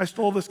 I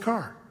stole this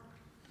car.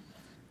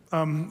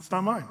 It's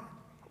not mine.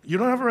 You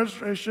don't have a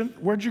registration?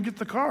 Where'd you get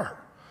the car?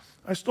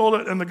 I stole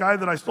it, and the guy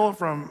that I stole it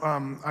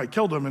from, I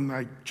killed him and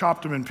I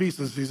chopped him in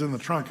pieces. He's in the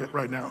trunk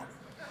right now.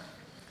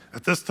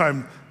 At this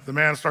time, the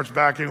man starts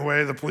backing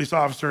away, the police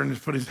officer, and he's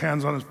put his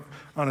hands on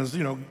his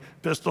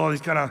pistol, and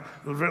he's kind of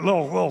a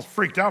little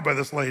freaked out by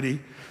this lady.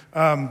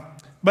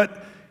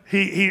 But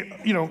he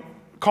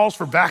calls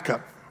for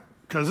backup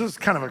because this is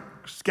kind of a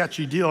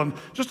sketchy deal. And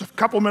just a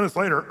couple minutes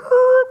later,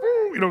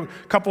 a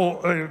couple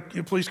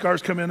police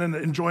cars come in and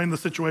enjoying the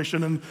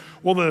situation. And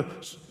well,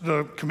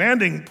 the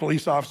commanding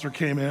police officer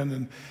came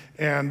in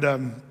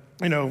and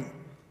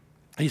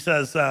he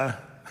says,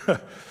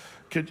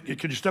 could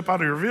you step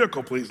out of your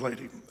vehicle, please,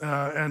 lady?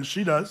 And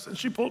she does. And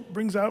she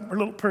brings out her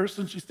little purse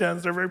and she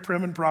stands there very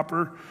prim and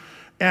proper.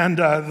 And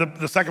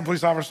the second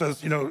police officer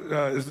says,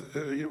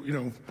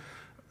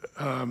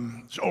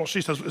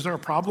 she says, is there a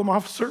problem,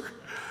 officer?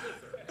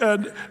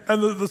 And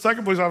the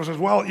second police officer says,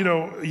 well,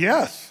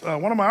 yes.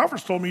 One of my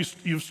officers told me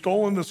you've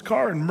stolen this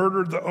car and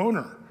murdered the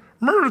owner.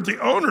 Murdered the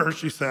owner,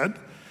 she said.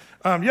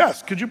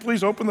 Yes, could you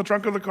please open the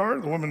trunk of the car?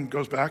 The woman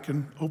goes back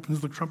and opens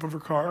the trunk of her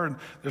car, and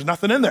there's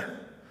nothing in there.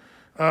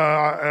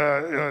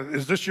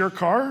 Is this your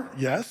car?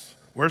 Yes.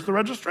 Where's the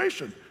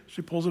registration?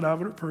 She pulls it out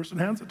of her purse and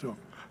hands it to him.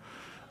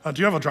 Do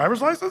you have a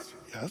driver's license?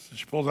 Yes. And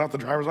she pulls out the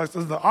driver's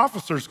license. The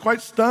officer's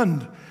quite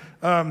stunned.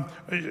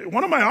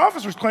 One of my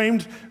officers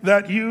claimed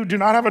that you do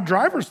not have a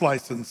driver's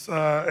license,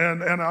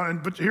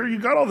 but here you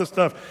got all this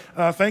stuff.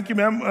 Thank you,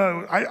 ma'am.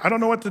 I don't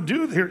know what to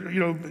do here.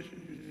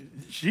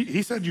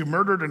 He said you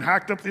murdered and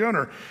hacked up the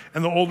owner.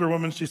 And the older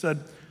woman, she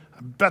said,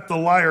 I bet the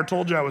liar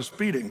told you I was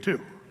speeding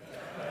too.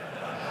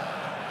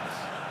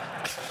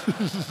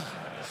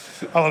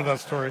 I love that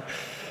story.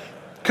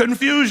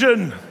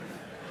 Confusion,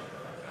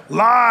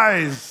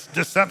 lies,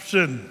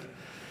 deception.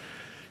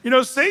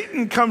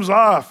 Satan comes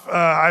off,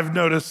 I've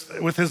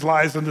noticed, with his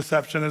lies and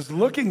deception as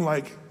looking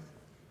like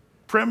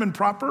prim and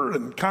proper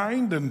and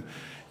kind and,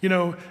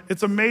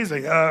 It's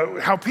amazing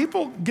how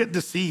people get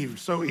deceived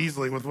so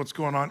easily with what's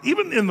going on,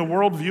 even in the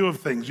worldview of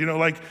things.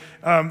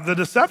 The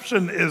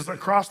deception is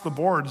across the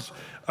boards.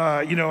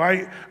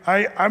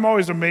 I'm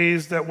always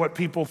amazed at what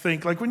people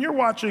think. Like when you're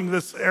watching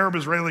this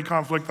Arab-Israeli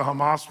conflict, the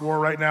Hamas war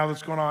right now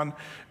that's going on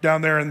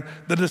down there, and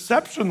the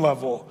deception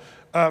level,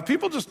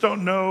 people just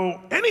don't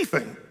know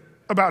anything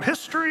about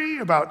history,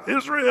 about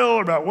Israel,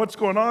 about what's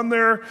going on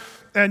there.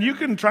 And you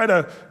can try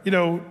to,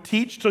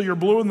 teach till you're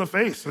blue in the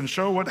face and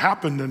show what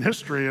happened in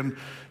history. And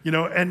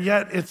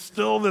yet it's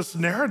still this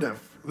narrative.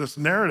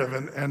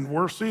 And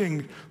we're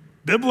seeing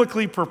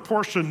biblically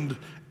proportioned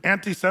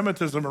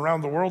anti-Semitism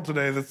around the world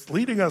today that's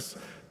leading us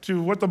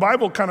to what the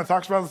Bible kind of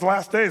talks about as the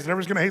last days. And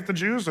everyone's going to hate the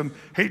Jews and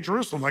hate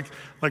Jerusalem.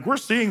 Like we're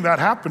seeing that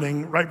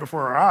happening right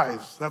before our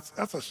eyes.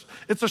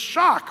 It's a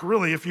shock,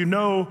 really, if you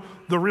know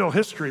the real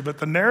history. But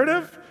the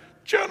narrative,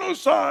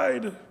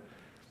 genocide.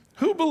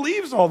 Who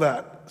believes all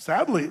that?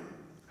 Sadly,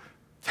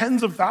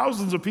 tens of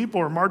thousands of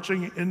people are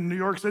marching in New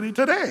York City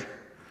today,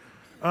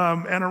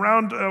 and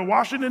around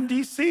Washington,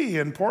 D.C.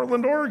 and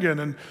Portland, Oregon.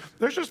 And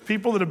there's just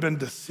people that have been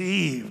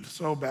deceived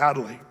so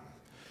badly.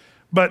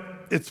 But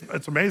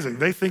it's amazing.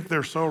 They think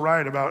they're so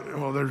right about,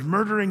 there's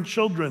murdering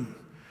children.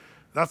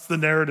 That's the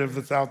narrative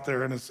that's out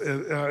there. And it's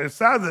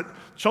sad that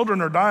children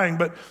are dying,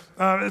 but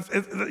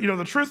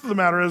the truth of the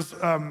matter is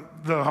the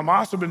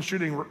Hamas have been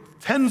shooting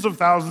tens of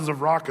thousands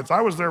of rockets.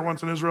 I was there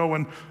once in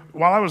Israel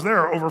while I was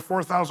there, over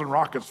 4,000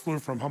 rockets flew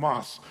from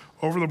Hamas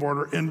over the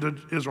border into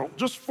Israel.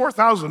 Just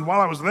 4,000 while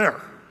I was there.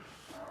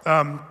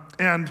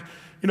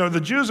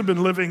 The Jews have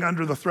been living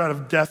under the threat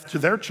of death to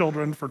their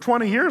children for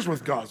 20 years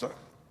with Gaza.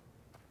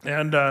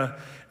 And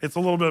it's a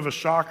little bit of a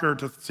shocker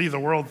to see the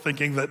world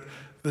thinking that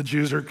the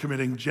Jews are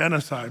committing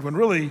genocide, when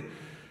really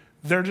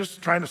they're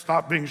just trying to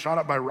stop being shot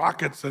at by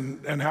rockets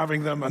and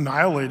having them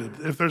annihilated.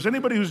 If there's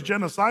anybody who's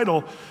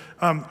genocidal,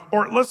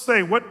 or let's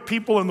say what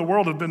people in the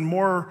world have been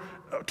more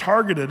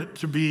targeted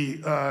to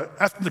be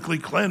ethnically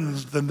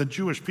cleansed than the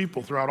Jewish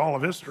people throughout all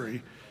of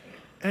history,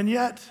 and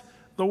yet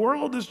the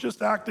world is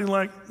just acting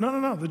like,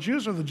 no, the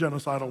Jews are the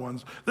genocidal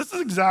ones. This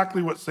is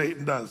exactly what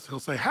Satan does. He'll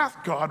say,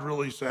 hath God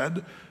really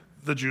said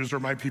the Jews are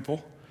my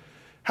people?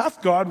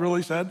 Hath God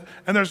really said?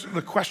 And there's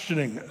the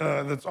questioning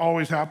that's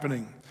always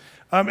happening.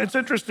 It's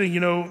interesting,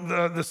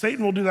 the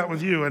Satan will do that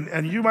with you,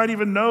 and you might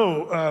even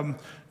know,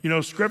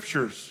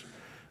 scriptures,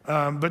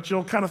 but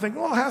you'll kind of think,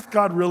 well, hath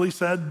God really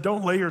said,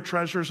 don't lay your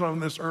treasures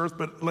on this earth,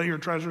 but lay your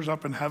treasures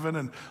up in heaven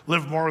and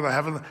live more of the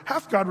heaven?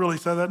 Hath God really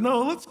said that?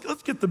 No,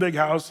 let's get the big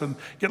house and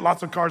get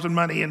lots of cars and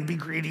money and be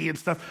greedy and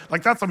stuff.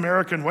 Like that's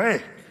American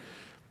way.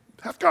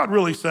 Hath God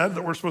really said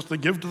that we're supposed to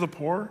give to the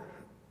poor?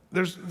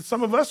 There's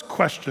some of us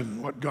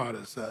question what God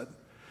has said.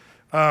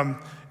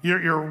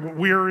 You're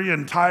weary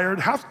and tired.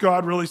 Hath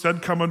God really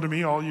said, come unto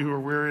me, all you who are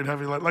weary and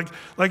heavy laden?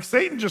 Like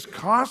Satan just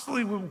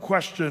constantly will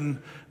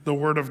question the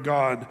word of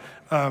God,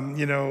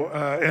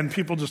 and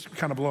people just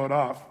kind of blow it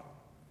off.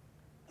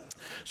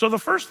 So the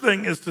first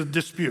thing is to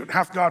dispute.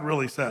 Hath God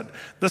really said?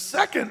 The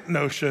second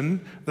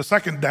notion, the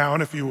second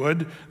down, if you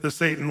would, the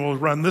Satan will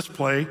run this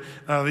play,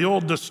 the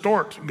old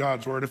distort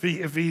God's word. If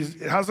he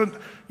hasn't,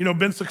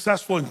 been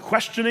successful in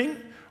questioning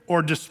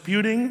or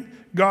disputing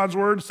God's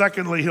word,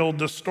 secondly, he'll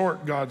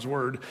distort God's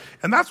word.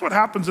 And that's what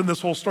happens in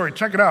this whole story.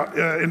 Check it out.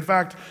 In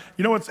fact,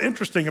 what's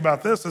interesting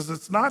about this is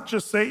it's not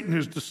just Satan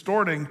who's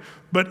distorting,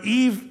 but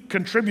Eve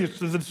contributes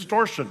to the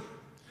distortion.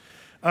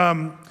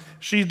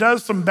 She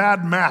does some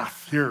bad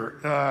math here.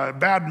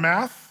 Bad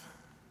math?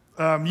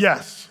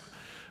 Yes.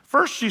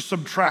 First she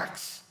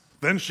subtracts,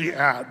 then she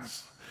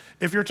adds.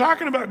 If you're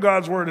talking about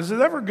God's word, is it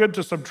ever good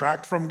to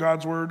subtract from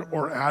God's word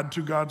or add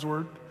to God's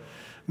word?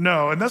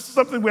 No, and this is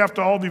something we have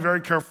to all be very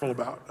careful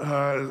about,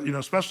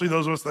 especially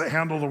those of us that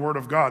handle the word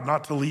of God,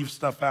 not to leave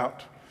stuff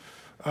out.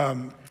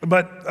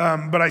 But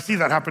I see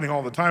that happening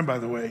all the time, by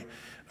the way.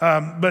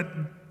 But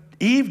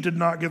Eve did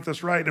not get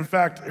this right. In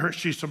fact,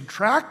 she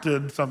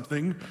subtracted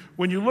something.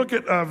 When you look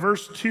at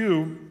verse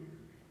 2,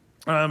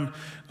 the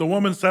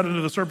woman said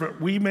unto the serpent,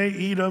 we may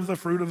eat of the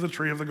fruit of the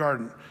tree of the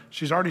garden.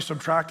 She's already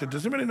subtracted.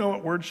 Does anybody know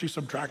what word she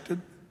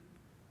subtracted?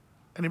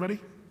 Anybody?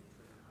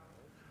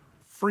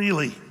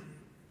 Freely.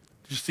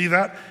 You see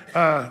that?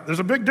 There's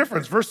a big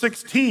difference. Verse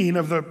 16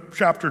 of the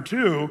chapter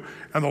 2,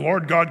 and the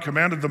Lord God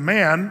commanded the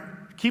man,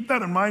 keep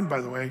that in mind, by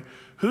the way.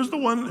 Who's the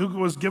one who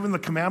was given the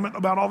commandment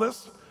about all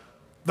this?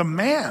 The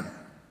man.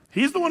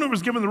 He's the one who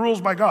was given the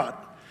rules by God.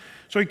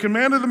 So he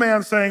commanded the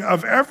man, saying,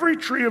 of every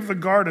tree of the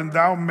garden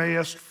thou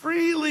mayest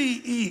freely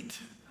eat.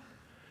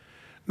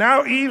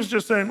 Now Eve's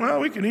just saying,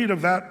 well, we can eat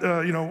of that,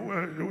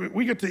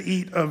 we get to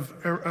eat of,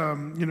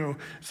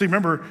 See,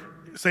 remember,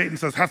 Satan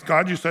says, hath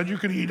God, you said you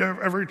can eat of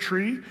every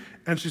tree?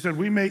 And she said,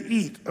 we may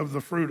eat of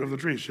the fruit of the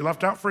tree. She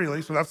left out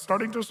freely, so that's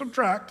starting to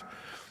subtract.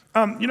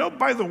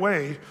 By the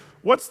way,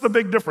 what's the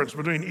big difference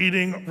between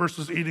eating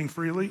versus eating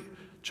freely?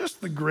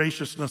 Just the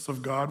graciousness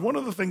of God. One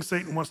of the things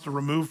Satan wants to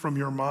remove from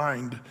your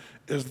mind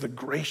is the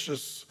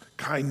gracious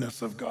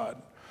kindness of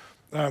God.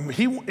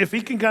 If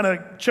he can kind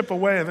of chip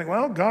away and think,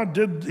 well,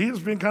 he was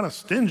being kind of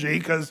stingy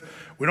because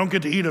we don't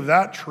get to eat of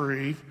that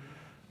tree.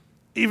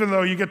 even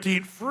though you get to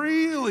eat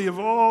freely of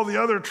all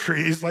the other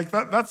trees, like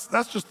that's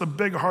just the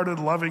big-hearted,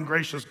 loving,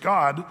 gracious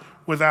God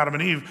with Adam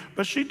and Eve.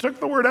 But she took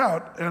the word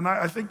out, and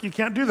I think you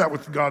can't do that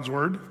with God's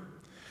word.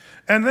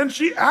 And then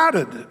she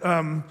added,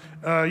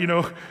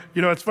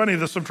 it's funny,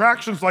 the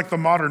subtraction's like the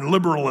modern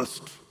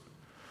liberalist,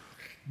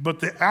 but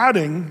the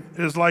adding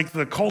is like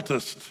the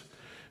cultist.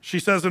 She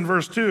says in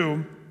verse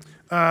 2,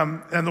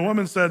 and the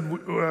woman said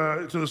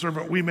to the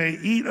serpent, we may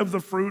eat of the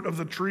fruit of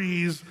the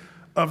trees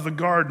of the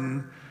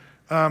garden,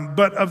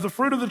 but of the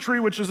fruit of the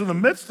tree which is in the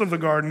midst of the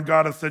garden,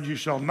 God hath said, you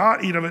shall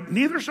not eat of it,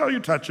 neither shall you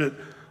touch it,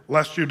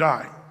 lest you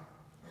die.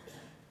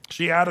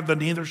 She added the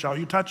neither shall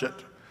you touch it.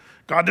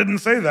 God didn't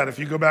say that. If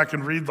you go back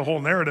and read the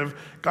whole narrative,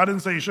 God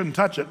didn't say you shouldn't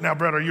touch it. Now,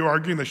 Brett, are you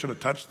arguing they should have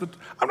touched it?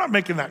 I'm not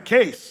making that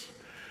case.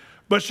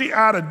 But she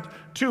added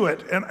to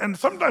it. And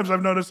sometimes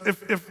I've noticed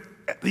if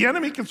the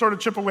enemy can sort of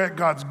chip away at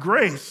God's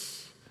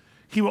grace,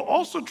 he will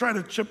also try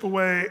to chip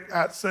away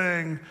at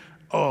saying,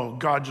 oh,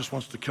 God just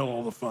wants to kill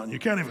all the fun. You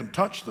can't even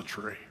touch the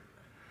tree.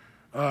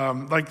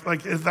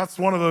 That's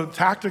one of the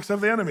tactics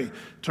of the enemy,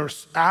 to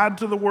add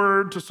to the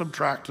word, to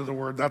subtract to the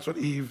word. That's what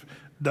Eve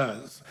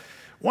does.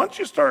 Once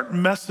you start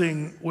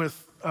messing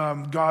with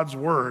God's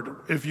word,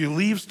 if you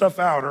leave stuff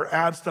out or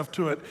add stuff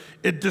to it,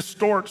 it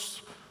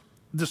distorts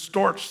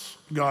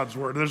God's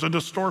word. There's a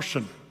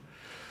distortion.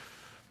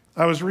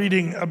 I was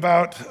reading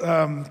about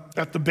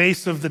at the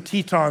base of the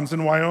Tetons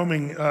in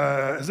Wyoming.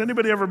 Has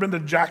anybody ever been to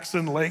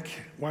Jackson Lake,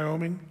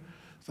 Wyoming?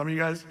 Some of you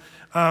guys?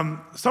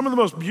 Some of the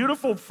most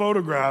beautiful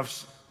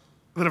photographs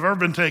that have ever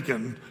been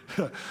taken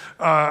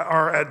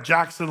are at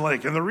Jackson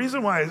Lake. And the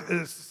reason why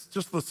is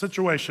just the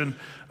situation.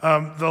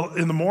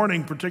 In the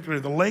morning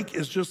particularly, the lake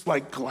is just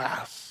like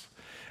glass.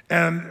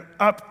 And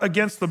up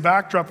against the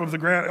backdrop of the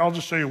grand, I'll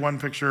just show you one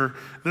picture.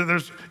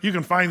 You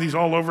can find these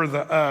all over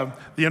the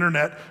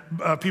internet.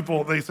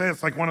 People, they say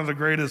it's like one of the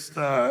greatest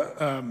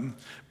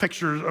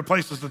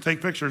places to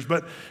take pictures.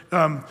 But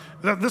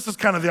this is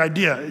kind of the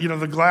idea,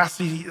 the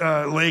glassy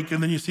lake,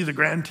 and then you see the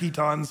Grand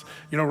Tetons,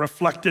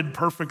 reflected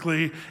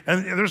perfectly.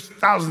 And there's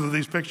thousands of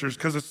these pictures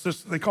because it's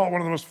just, they call it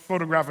one of the most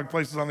photographic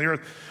places on the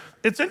earth.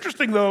 It's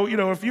interesting though,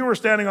 if you were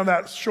standing on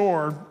that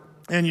shore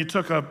and you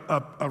took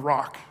a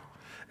rock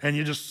and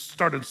you just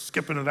started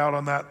skipping it out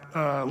on that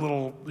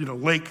little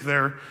lake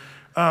there,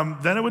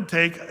 then it would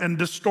take and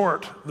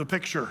distort the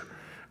picture.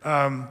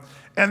 And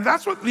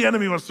that's what the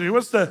enemy wants to do. He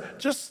wants to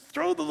just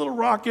throw the little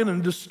rock in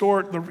and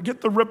distort,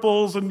 get the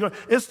ripples and go.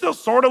 It still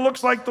sort of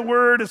looks like the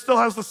word. It still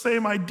has the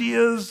same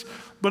ideas,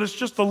 but it's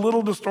just a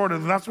little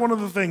distorted. And that's one of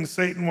the things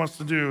Satan wants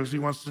to do, is he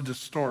wants to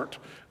distort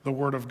the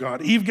word of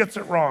God. Eve gets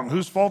it wrong.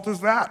 Whose fault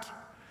is that?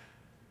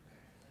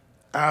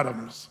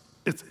 Adam's.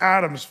 It's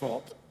Adam's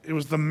fault. It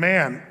was the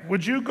man.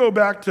 Would you go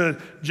back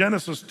to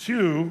Genesis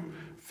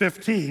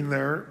 2:15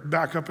 there,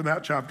 back up in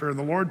that chapter? And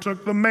the Lord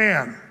took the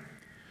man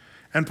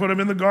and put him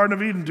in the Garden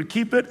of Eden to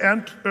keep it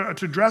and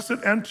to dress it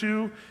and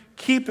to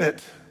keep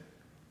it.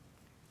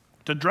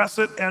 To dress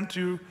it and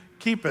to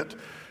keep it.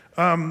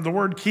 The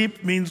word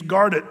keep means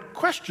guard it.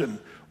 Question,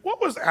 what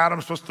was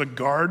Adam supposed to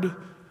guard?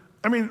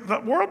 I mean, the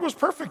world was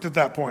perfect at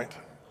that point.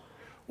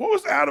 What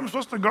was Adam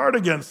supposed to guard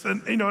against?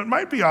 And, it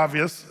might be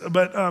obvious,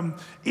 but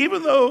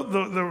even though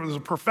there was a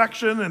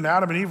perfection and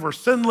Adam and Eve were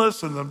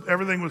sinless and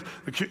everything was,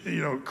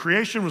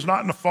 creation was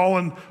not in a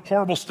fallen,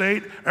 horrible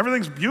state,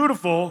 everything's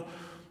beautiful,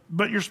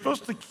 but you're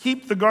supposed to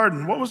keep the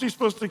garden. What was he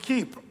supposed to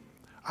keep?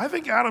 I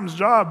think Adam's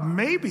job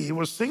maybe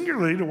was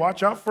singularly to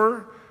watch out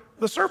for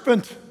the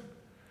serpent,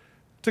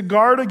 to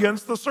guard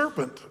against the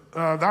serpent.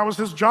 That was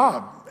his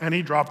job, and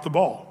he dropped the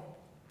ball,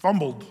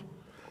 fumbled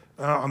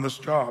on this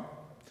job.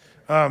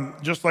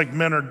 Just like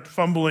men are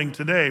fumbling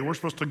today, we're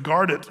supposed to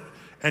guard it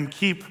and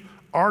keep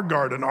our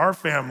garden, our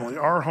family,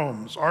 our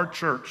homes, our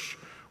church.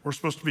 We're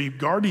supposed to be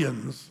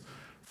guardians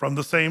from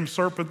the same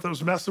serpent that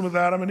was messing with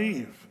Adam and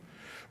Eve.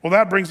 Well,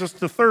 that brings us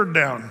to third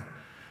down.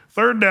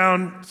 Third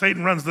down,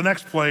 Satan runs the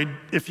next play.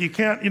 If you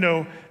can't,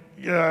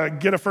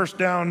 get a first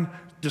down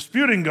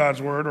disputing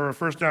God's word or a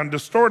first down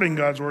distorting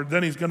God's word,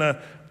 then he's going to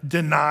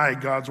deny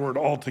God's word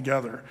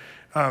altogether.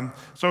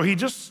 So he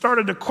just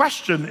started to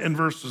question in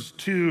verses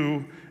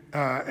 2,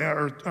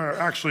 or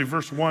actually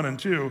verse 1 and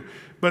 2,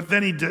 but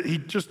then he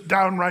just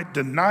downright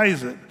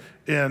denies it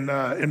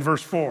in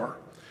verse 4.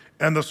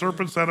 And the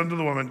serpent said unto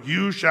the woman,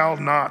 you shall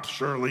not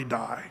surely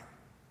die.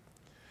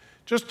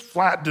 Just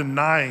flat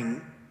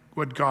denying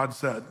what God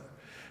said.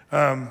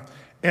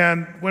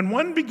 And when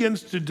one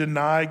begins to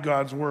deny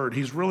God's word,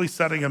 he's really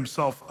setting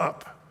himself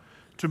up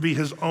to be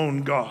his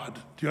own God.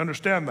 Do you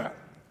understand that?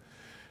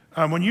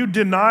 When you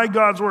deny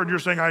God's word, you're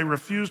saying, I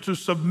refuse to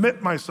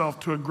submit myself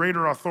to a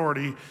greater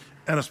authority,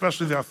 and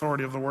especially the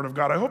authority of the word of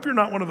God. I hope you're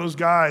not one of those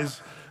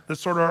guys that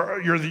sort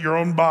of, you're your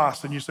own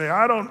boss, and you say,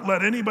 I don't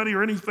let anybody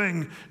or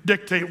anything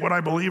dictate what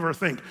I believe or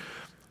think.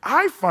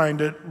 I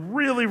find it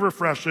really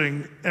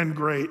refreshing and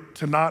great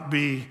to not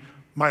be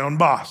my own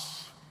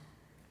boss.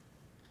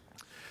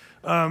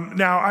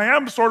 Now, I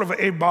am sort of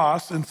a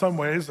boss in some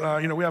ways. We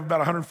have about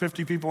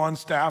 150 people on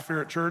staff here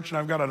at church, and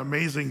I've got an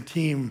amazing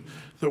team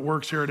that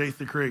works here at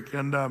Athey Creek.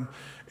 And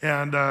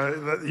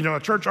a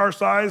church our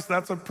size,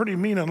 that's a pretty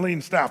mean and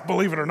lean staff,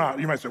 believe it or not.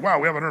 You might say, wow,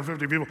 we have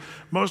 150 people.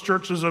 Most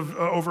churches of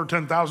over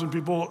 10,000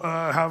 people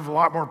have a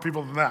lot more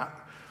people than that.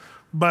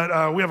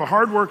 But we have a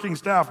hardworking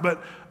staff.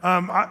 But,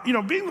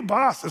 being the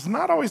boss is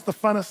not always the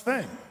funnest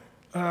thing.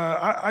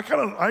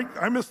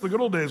 I miss the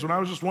good old days when I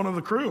was just one of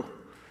the crew.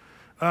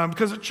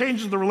 Because it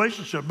changes the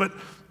relationship. But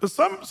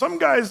some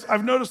guys,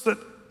 I've noticed that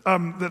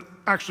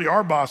actually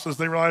are bosses,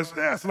 they realize,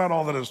 it's not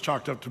all that it's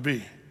chalked up to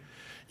be.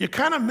 You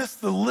kind of miss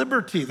the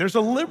liberty. There's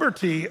a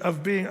liberty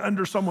of being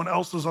under someone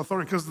else's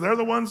authority because they're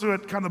the ones who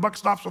the buck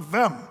stops with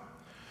them.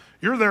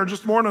 You're there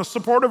just more in a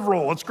supportive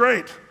role. It's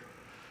great.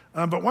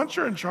 But once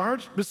you're in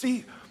charge, but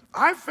see,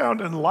 I've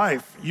found in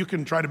life, you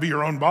can try to be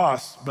your own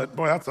boss, but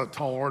boy, that's a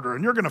tall order.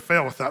 And you're going to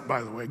fail with that,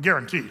 by the way,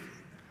 guaranteed.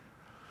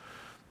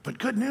 But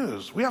good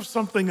news, we have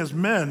something as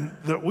men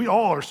that we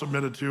all are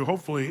submitted to,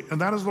 hopefully, and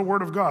that is the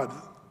Word of God.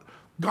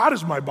 God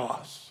is my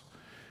boss,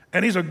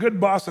 and He's a good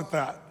boss at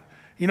that.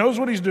 He knows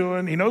what He's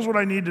doing. He knows what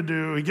I need to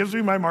do. He gives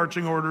me my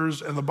marching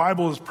orders, and the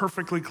Bible is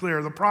perfectly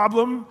clear. The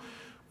problem,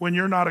 when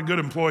you're not a good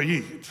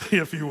employee,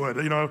 if you would,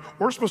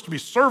 we're supposed to be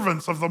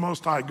servants of the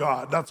Most High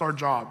God. That's our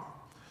job.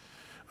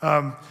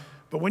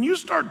 But when you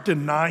start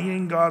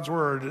denying God's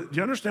word, do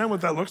you understand what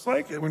that looks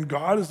like when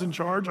God is in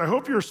charge? I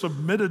hope you're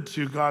submitted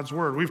to God's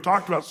word. We've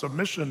talked about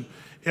submission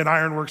in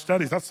Ironworks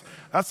studies. That's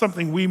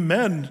something we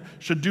men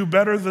should do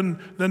better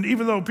than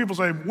even though people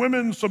say,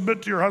 women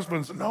submit to your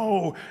husbands.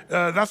 No,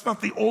 that's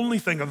not the only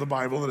thing of the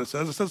Bible that it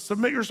says. It says,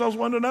 submit yourselves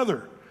one to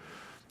another.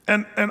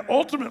 And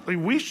ultimately,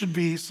 we should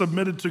be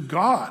submitted to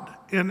God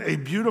in a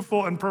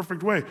beautiful and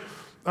perfect way.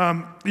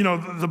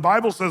 The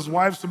Bible says,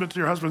 wives, submit to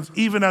your husbands,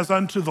 even as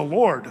unto the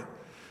Lord.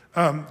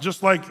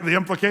 Just like the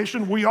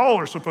implication, we all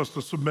are supposed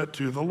to submit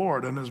to the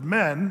Lord. And as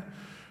men,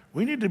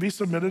 we need to be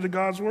submitted to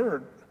God's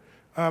word.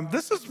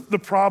 This is the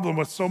problem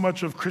with so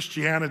much of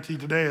Christianity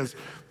today is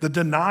the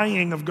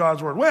denying of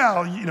God's word.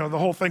 Well, the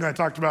whole thing I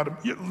talked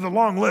about, the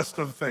long list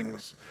of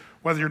things,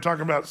 whether you're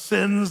talking about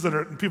sins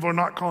that people are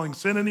not calling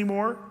sin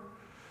anymore,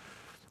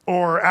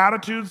 or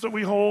attitudes that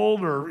we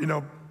hold, or,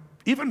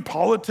 even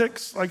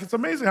politics. Like, it's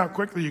amazing how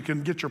quickly you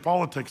can get your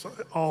politics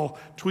all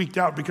tweaked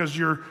out because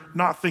you're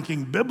not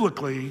thinking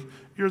biblically,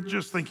 you're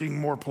just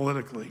thinking more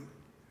politically.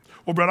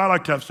 Well, Brett, I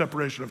like to have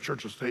separation of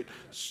church and state.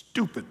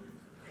 Stupid.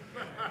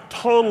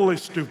 Totally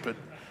stupid.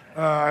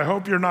 I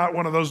hope you're not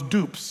one of those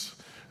dupes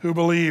who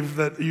believe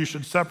that you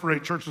should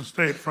separate church and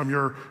state from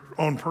your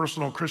own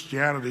personal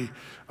Christianity.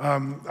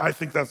 I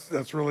think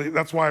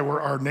that's why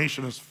our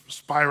nation is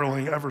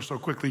spiraling ever so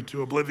quickly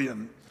to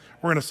oblivion.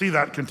 We're going to see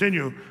that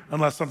continue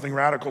unless something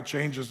radical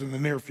changes in the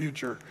near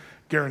future,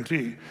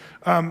 guarantee.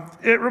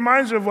 It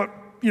reminds me of what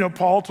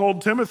Paul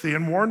told Timothy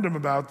and warned him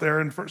about there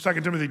in 2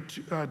 Timothy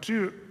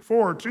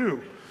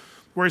 4:2,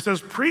 where he says,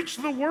 preach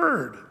the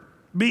word,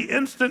 be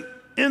instant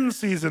in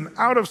season,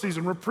 out of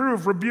season,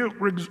 reprove, rebuke,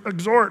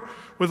 exhort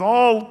with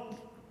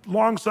all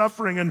long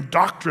suffering and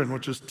doctrine,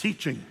 which is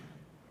teaching.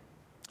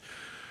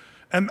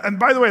 And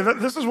by the way,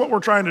 this is what we're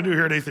trying to do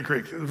here at Athey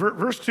Creek.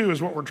 Verse 2 is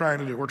what we're trying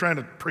to do. We're trying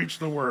to preach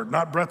the word,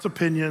 not Brett's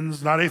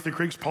opinions, not Athey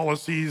Creek's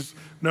policies.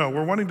 No,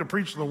 we're wanting to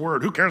preach the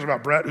word. Who cares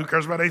about Brett? Who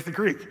cares about Athey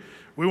Creek?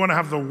 We want to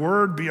have the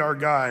word be our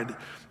guide.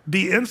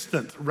 Be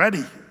instant,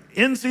 ready,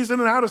 in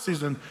season and out of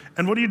season.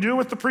 And what do you do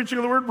with the preaching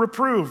of the word?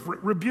 Reprove,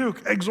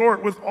 rebuke,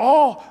 exhort with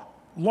all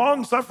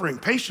long suffering.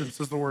 Patience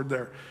is the word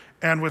there.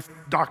 And with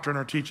doctrine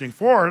or teaching.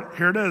 For,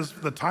 here it is,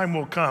 the time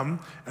will come,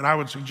 and I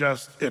would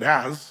suggest it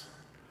has,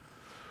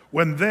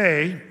 when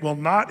they will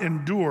not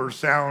endure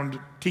sound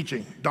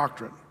teaching,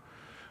 doctrine,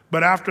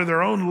 but after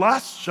their own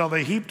lusts shall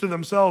they heap to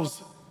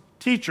themselves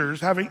teachers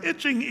having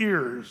itching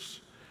ears,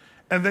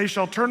 and they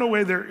shall turn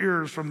away their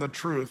ears from the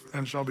truth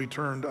and shall be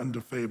turned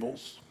unto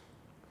fables.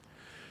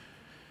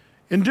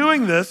 In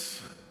doing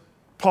this,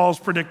 Paul's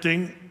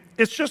predicting,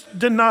 it's just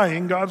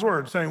denying God's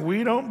word, saying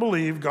we don't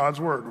believe God's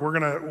word. We're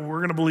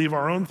gonna believe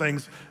our own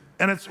things,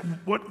 and it's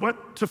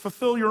what to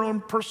fulfill your own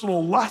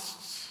personal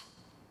lusts.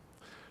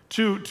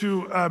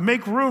 To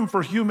make room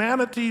for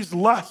humanity's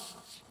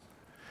lusts.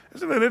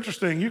 Isn't it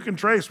interesting? You can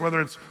trace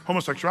whether it's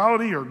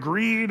homosexuality or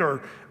greed or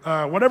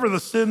whatever the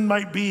sin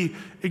might be.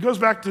 It goes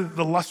back to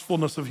the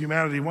lustfulness of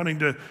humanity, wanting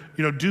to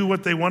do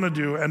what they want to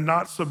do and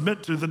not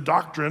submit to the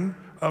doctrine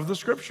of the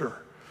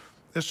Scripture.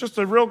 It's just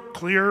a real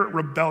clear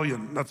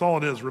rebellion. That's all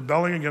it is,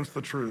 rebelling against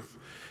the truth.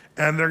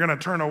 And they're going to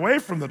turn away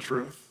from the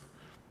truth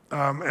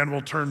and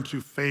will turn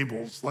to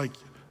fables, like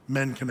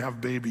men can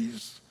have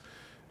babies.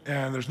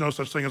 And there's no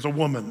such thing as a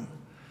woman,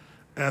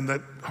 and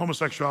that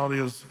homosexuality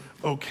is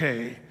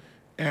okay,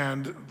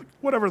 and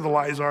whatever the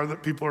lies are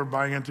that people are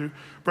buying into.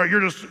 But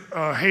you're just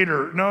a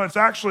hater. No, it's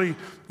actually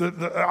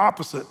the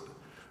opposite.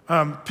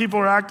 People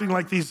are acting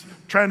like these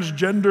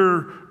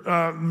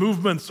transgender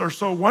movements are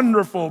so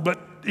wonderful, but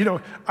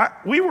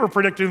we were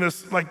predicting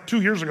this like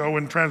 2 years ago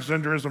when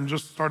transgenderism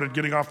just started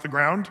getting off the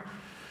ground.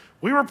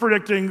 We were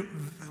predicting,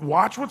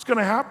 watch what's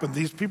gonna happen.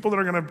 These people that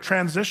are gonna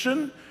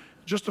transition,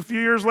 just a few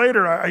years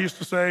later, I used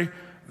to say,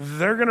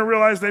 they're gonna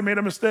realize they made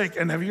a mistake.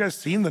 And have you guys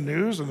seen the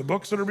news and the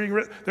books that are being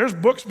written? There's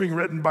books being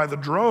written by the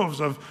droves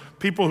of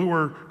people who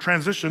were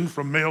transitioned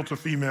from male to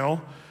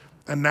female,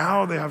 and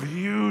now they have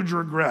huge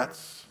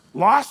regrets.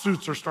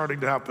 Lawsuits are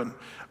starting to happen.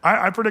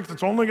 I predict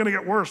it's only gonna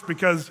get worse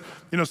because,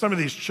 some of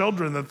these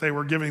children that they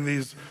were giving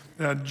these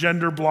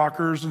gender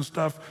blockers and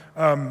stuff,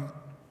 or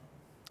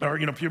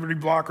puberty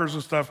blockers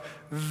and stuff,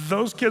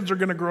 those kids are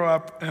gonna grow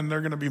up and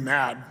they're gonna be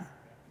mad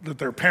that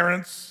their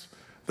parents,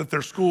 that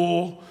their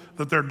school,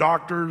 that their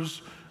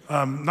doctors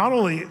not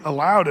only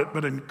allowed it,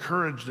 but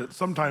encouraged it,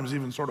 sometimes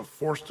even sort of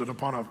forced it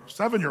upon a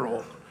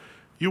 7-year-old.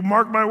 You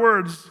mark my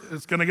words,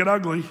 it's gonna get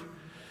ugly.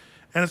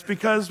 And it's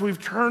because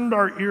we've turned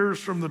our ears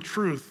from the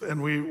truth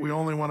and we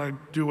only wanna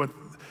do what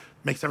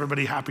makes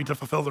everybody happy to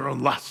fulfill their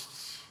own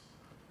lusts.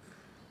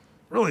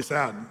 Really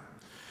sad.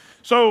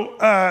 So,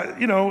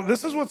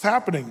 this is what's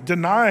happening,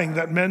 denying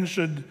that men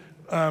should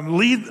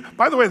lead.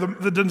 By the way,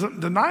 the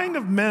denying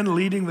of men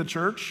leading the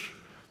church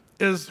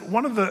is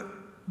one of the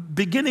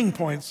beginning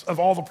points of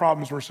all the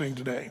problems we're seeing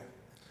today.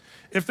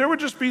 If there would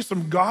just be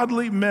some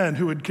godly men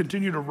who would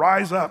continue to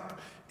rise up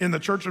in the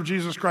church of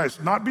Jesus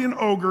Christ, not being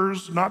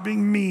ogres, not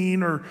being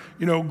mean or,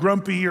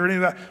 grumpy or any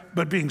of that,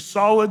 but being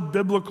solid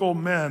biblical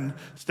men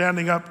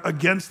standing up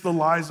against the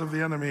lies of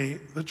the enemy,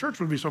 the church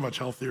would be so much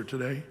healthier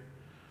today.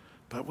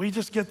 But we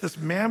just get this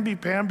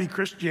mamby-pamby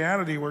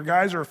Christianity where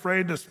guys are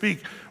afraid to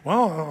speak.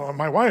 Well,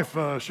 my wife,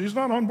 she's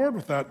not on board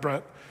with that,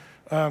 Brett.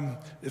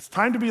 It's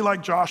time to be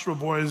like Joshua,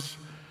 boys.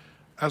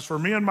 As for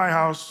me and my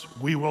house,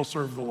 we will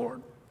serve the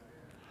Lord.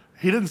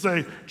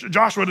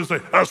 Joshua didn't say,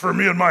 as for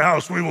me and my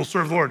house, we will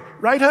serve the Lord.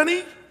 Right,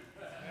 honey?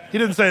 He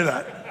didn't say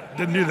that.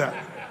 Didn't do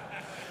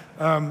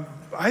that.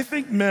 I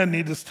think men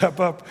need to step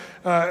up.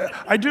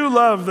 I do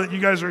love that you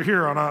guys are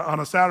here on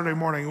a Saturday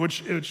morning,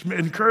 which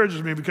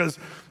encourages me because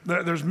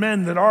there's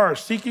men that are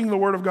seeking the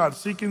word of God,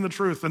 seeking the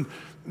truth. And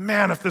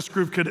man, if this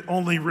group could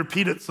only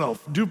repeat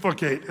itself,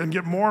 duplicate, and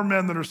get more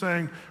men that are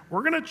saying,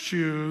 we're gonna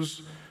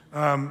choose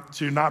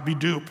to not be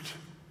duped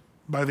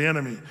by the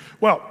enemy.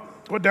 Well,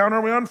 what down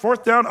are we on?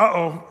 Fourth down?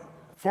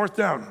 Fourth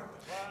down.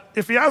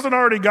 If he hasn't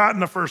already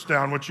gotten a first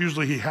down, which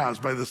usually he has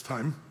by this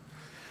time,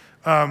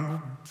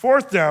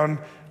 fourth down,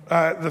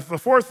 the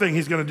fourth thing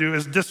he's going to do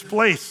is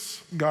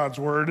displace God's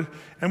word,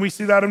 and we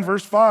see that in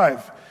verse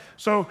 5.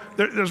 So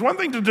there's one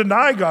thing to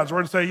deny God's word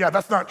and say, yeah,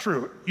 that's not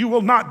true. You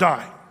will not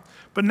die.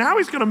 But now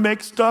he's going to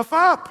make stuff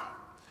up.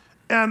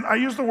 And I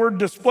use the word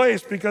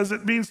displace because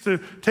it means to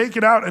take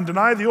it out and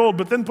deny the old,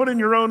 but then put in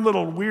your own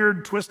little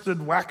weird, twisted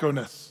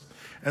wackoness.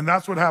 And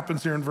that's what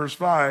happens here in verse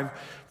 5.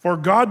 For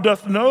God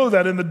doth know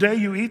that in the day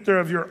you eat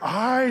thereof, your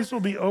eyes will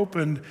be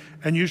opened,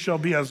 and you shall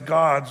be as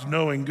gods,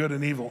 knowing good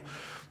and evil.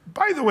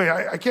 By the way,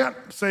 I can't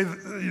say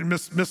that you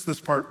miss this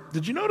part.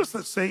 Did you notice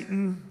that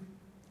Satan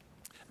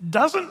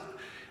doesn't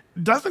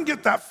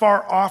get that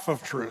far off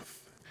of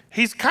truth?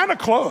 He's kind of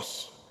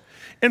close.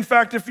 In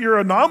fact, if you're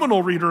a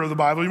nominal reader of the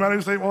Bible, you might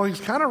even say, well,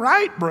 he's kind of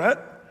right, Brett.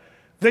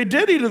 They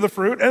did eat of the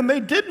fruit, and they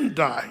didn't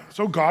die,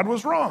 so God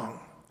was wrong.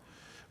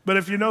 But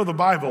if you know the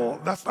Bible,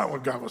 that's not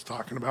what God was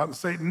talking about, and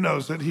Satan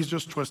knows it. He's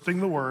just twisting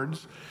the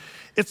words.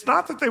 It's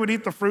not that they would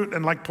eat the fruit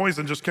and like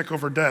poison just kick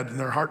over dead and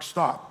their hearts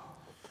stop.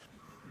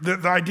 The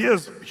idea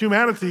is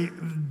humanity,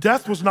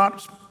 death was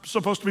not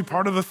supposed to be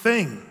part of the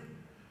thing.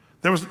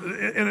 There was,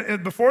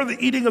 before the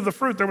eating of the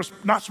fruit, there was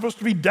not supposed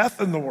to be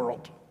death in the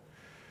world.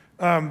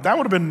 That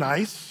would have been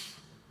nice.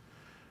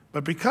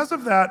 But because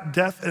of that,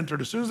 death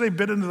entered. As soon as they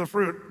bit into the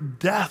fruit,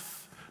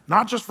 death,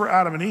 not just for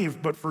Adam and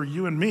Eve, but for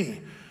you and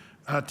me.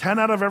 10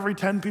 out of every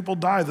 10 people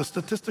die. The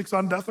statistics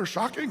on death are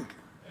shocking.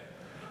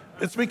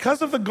 It's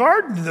because of the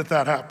garden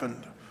that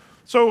happened.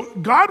 So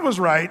God was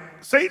right,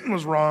 Satan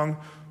was wrong,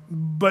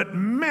 but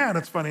man,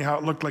 it's funny how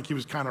it looked like he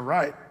was kind of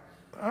right.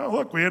 Oh,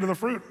 look, we ate of the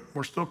fruit.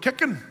 We're still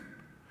kicking.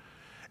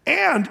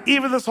 And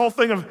even this whole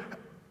thing of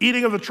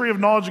eating of the tree of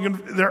knowledge,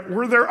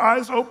 were their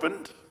eyes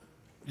opened?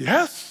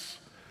 Yes.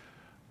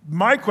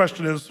 My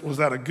question is, was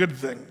that a good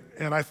thing?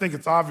 And I think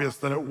it's obvious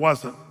that it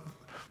wasn't.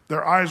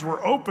 Their eyes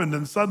were opened,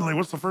 and suddenly,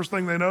 what's the first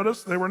thing they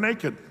noticed? They were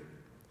naked,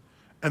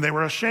 and they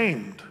were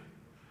ashamed.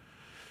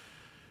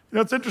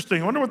 It's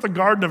interesting. I wonder what the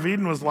Garden of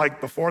Eden was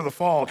like before the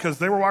fall, because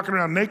they were walking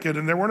around naked,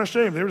 and they weren't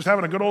ashamed. They were just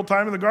having a good old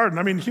time in the garden.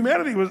 I mean,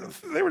 humanity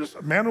they were just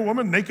a man and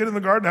woman naked in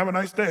the garden, have a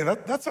nice day.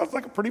 That sounds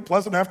like a pretty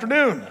pleasant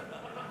afternoon.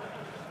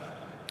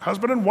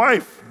 Husband and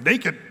wife,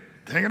 naked,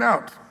 hanging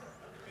out.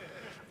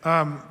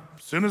 As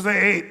soon as they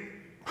ate,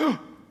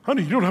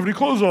 honey, you don't have any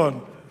clothes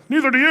on.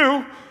 Neither do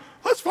you.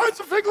 Let's find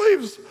some fig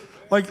leaves.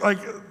 Like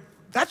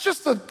that's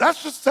just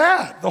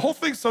sad. The whole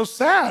thing's so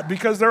sad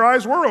because their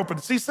eyes were open.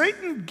 See,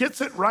 Satan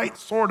gets it right,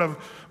 sort of,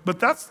 but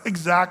that's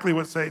exactly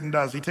what Satan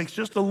does. He takes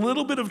just a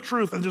little bit of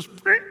truth and just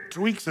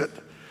tweaks it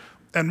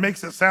and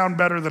makes it sound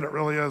better than it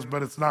really is,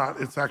 but it's not.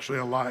 It's actually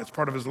a lie. It's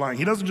part of his lying.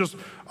 He doesn't just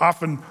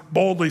often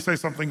boldly say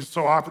something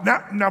so often.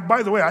 Now,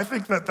 by the way, I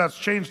think that's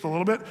changed a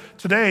little bit.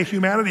 Today,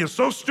 humanity is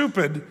so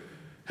stupid,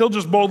 he'll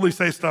just boldly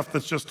say stuff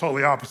that's just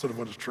totally opposite of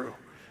what is true.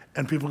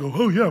 And people go,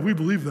 oh yeah, we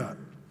believe that.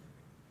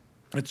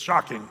 It's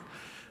shocking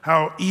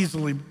how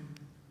easily,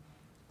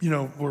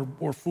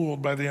 we're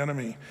fooled by the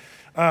enemy.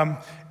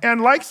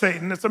 And like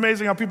Satan, it's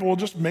amazing how people will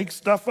just make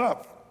stuff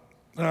up.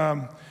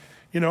 I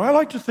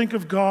like to think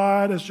of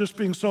God as just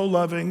being so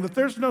loving that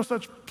there's no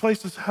such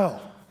place as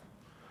hell.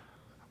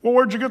 Well,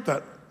 where'd you get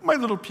that? My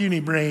little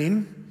puny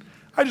brain.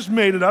 I just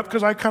made it up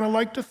because I kind of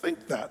like to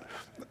think that.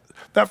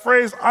 That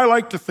phrase, I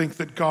like to think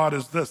that God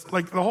is this,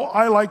 like the whole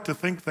I like to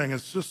think thing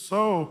is just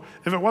so,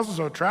 if it wasn't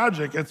so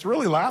tragic, it's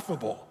really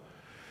laughable.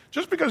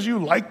 Just because you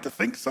like to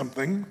think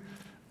something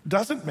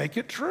doesn't make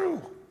it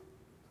true.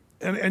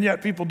 And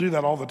yet people do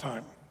that all the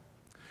time.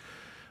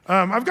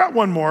 I've got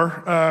one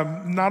more,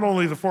 not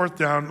only the fourth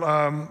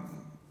down.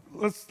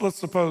 Let's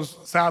suppose,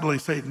 sadly,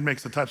 Satan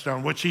makes a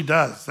touchdown, which he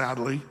does,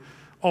 sadly,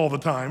 all the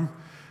time.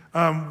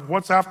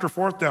 What's after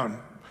fourth down?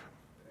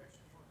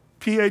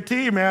 PAT,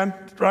 man,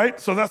 right?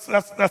 So that's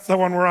the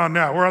one we're on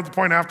now. We're at the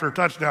point after a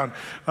touchdown.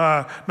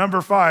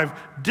 Number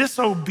 5,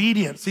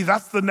 disobedience. See,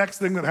 that's the next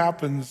thing that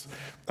happens.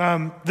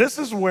 This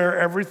is where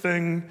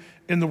everything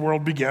in the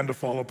world began to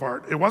fall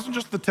apart. It wasn't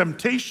just the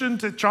temptation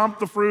to chomp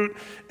the fruit,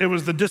 it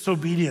was the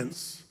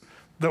disobedience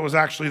that was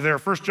actually there.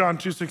 1 John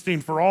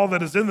 2:16, for all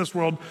that is in this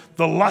world,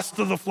 the lust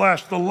of the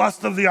flesh, the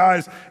lust of the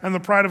eyes, and the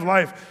pride of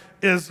life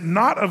is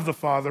not of the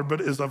Father,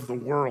 but is of the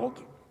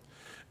world.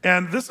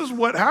 And this is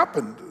what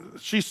happened.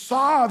 She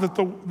saw that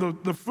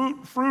the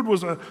fruit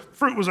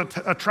was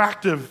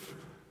attractive,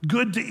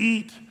 good to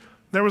eat.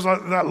 There was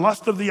that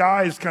lust of the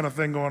eyes kind of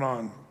thing going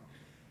on.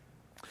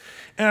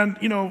 And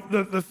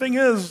the thing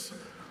is,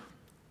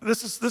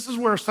 this is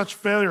where such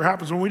failure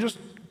happens, when we just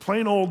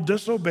plain old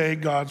disobey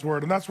God's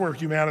word, and that's where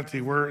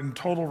we're in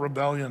total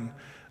rebellion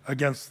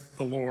against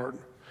the Lord.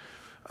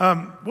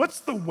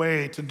 What's the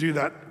way to do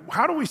that?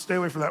 How do we stay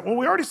away from that? Well,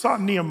 we already saw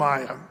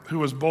Nehemiah, who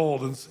was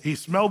bold, and he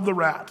smelled the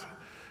rat.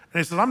 And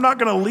he says, I'm not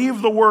going to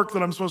leave the work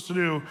that I'm supposed to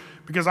do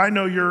because I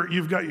know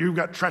you've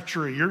got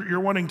treachery.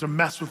 You're wanting to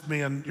mess with me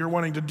and you're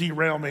wanting to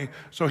derail me.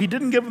 So he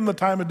didn't give him the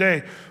time of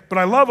day. But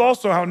I love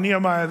also how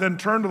Nehemiah then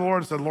turned to the Lord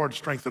and said, Lord,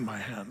 strengthen my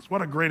hands.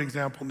 What a great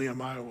example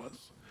Nehemiah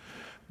was.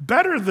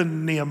 Better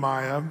than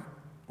Nehemiah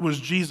was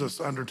Jesus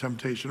under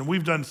temptation. And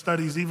we've done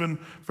studies even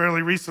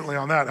fairly recently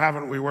on that,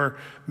 haven't we? Where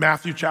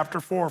Matthew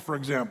chapter 4, for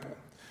example,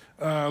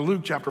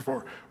 Luke chapter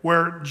 4,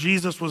 where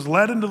Jesus was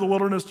led into the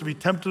wilderness to be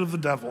tempted of the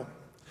devil.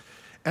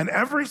 And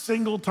every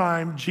single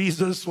time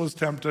Jesus was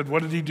tempted,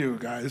 what did he do,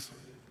 guys?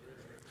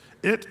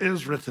 It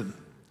is written.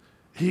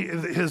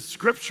 His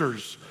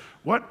scriptures,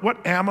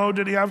 what ammo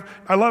did he have?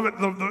 I love it.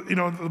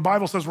 The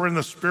Bible says we're in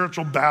the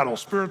spiritual battle,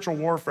 spiritual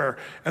warfare.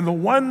 And the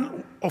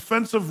one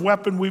offensive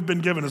weapon we've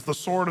been given is the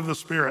sword of the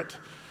Spirit.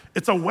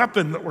 It's a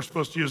weapon that we're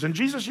supposed to use. And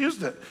Jesus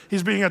used it.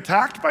 He's being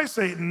attacked by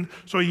Satan,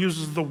 so he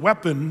uses the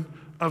weapon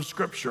of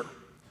Scripture.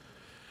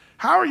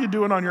 How are you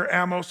doing on your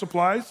ammo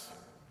supplies?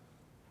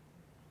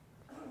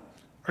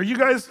 Are you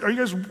guys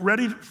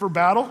ready for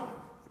battle?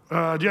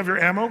 Do you have your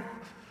ammo?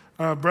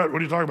 Brett, what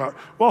are you talking about?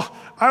 Well,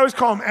 I always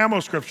call them ammo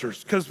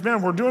scriptures because,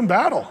 man, we're doing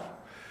battle.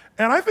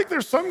 And I think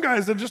there's some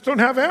guys that just don't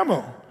have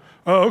ammo.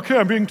 Okay,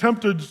 I'm being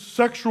tempted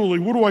sexually.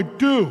 What do I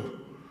do?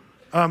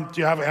 Do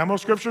you have ammo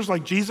scriptures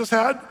like Jesus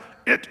had?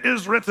 It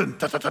is written.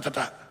 Ta, ta, ta, ta,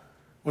 ta.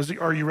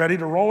 Are you ready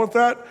to roll with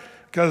that?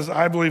 Because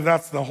I believe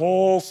that's the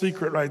whole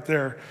secret right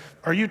there.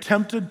 Are you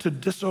tempted to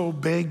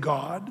disobey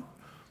God?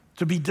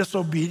 To be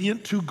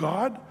disobedient to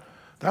God?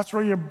 That's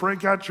where you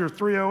break out your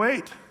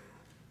 308.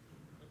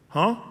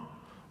 Huh?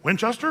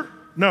 Winchester?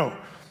 No.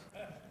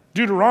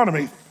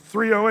 Deuteronomy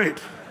 308.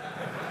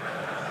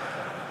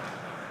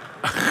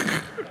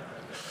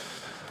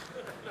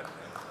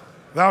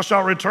 Thou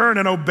shalt return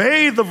and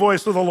obey the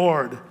voice of the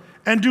Lord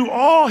and do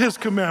all his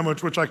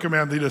commandments which I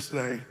command thee this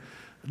day.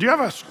 Do you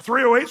have a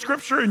 308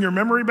 scripture in your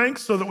memory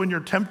banks so that when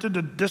you're tempted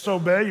to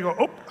disobey, you go,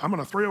 oh, I'm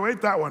going to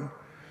 308 that one.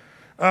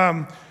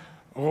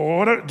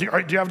 Do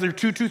you have your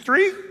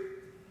 223?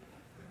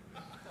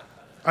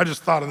 I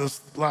just thought of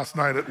this last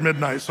night at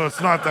midnight, so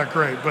it's not that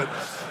great. But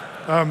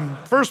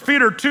 1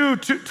 Peter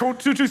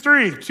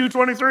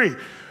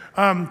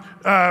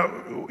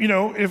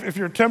 2:23. If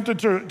you're tempted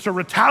to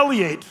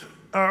retaliate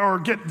or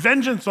get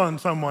vengeance on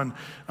someone,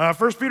 1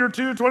 Peter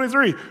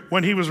 2:23,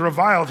 when he was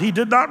reviled, he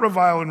did not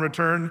revile in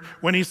return.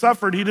 When he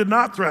suffered, he did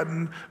not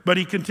threaten, but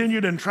he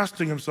continued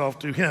entrusting himself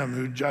to him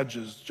who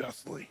judges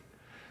justly.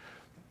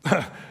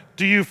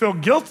 Do you feel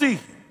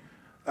guilty?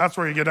 That's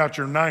where you get out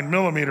your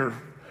 9mm.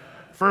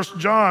 1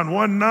 John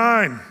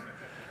 1:9.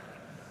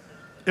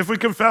 If we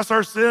confess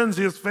our sins,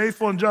 he is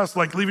faithful and just,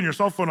 like leaving your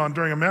cell phone on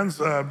during a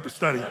men's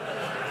study.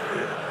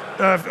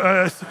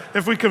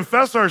 If we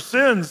confess our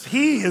sins,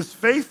 he is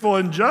faithful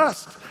and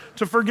just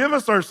to forgive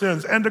us our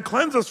sins and to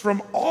cleanse us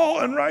from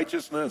all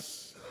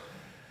unrighteousness.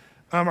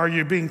 Are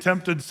you being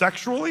tempted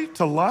sexually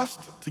to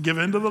lust, to give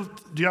into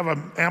do you have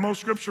an ammo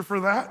scripture for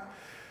that?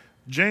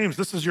 James,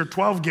 this is your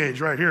 12 gauge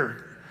right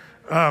here.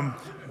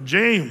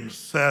 James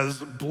says,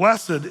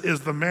 blessed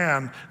is the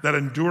man that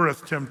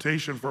endureth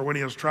temptation, for when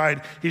he has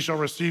tried, he shall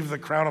receive the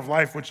crown of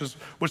life, which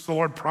the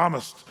Lord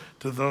promised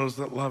to those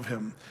that love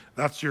him.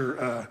 That's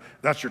your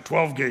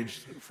 12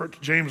 gauge for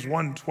James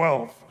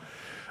 1:12.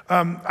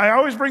 I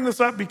always bring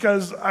this up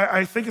because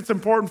I think it's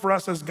important for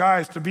us as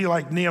guys to be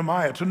like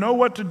Nehemiah, to know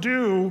what to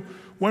do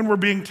when we're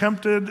being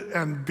tempted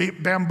and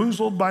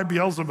bamboozled by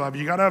Beelzebub.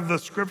 You got to have the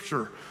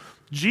scripture.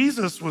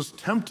 Jesus was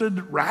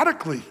tempted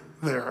radically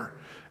there,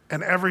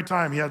 and every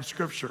time he had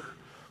scripture.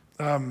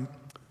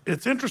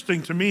 It's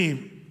interesting to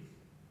me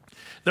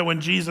that when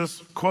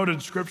Jesus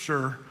quoted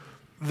scripture,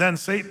 then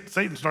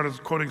Satan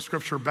started quoting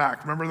scripture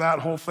back. Remember that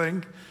whole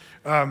thing?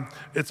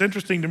 It's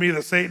interesting to me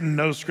that Satan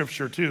knows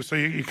scripture too. So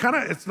you kind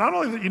of, it's not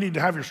only that you need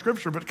to have your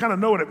scripture, but kind of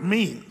know what it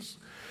means.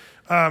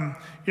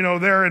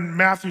 There in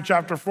Matthew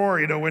chapter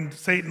 4, when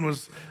Satan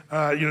was,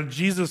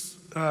 Jesus,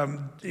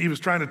 he was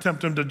trying to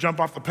tempt him to jump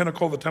off the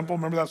pinnacle of the temple.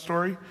 Remember that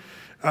story?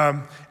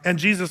 And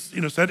Jesus,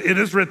 said, it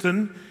is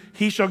written,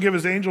 he shall give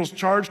his angels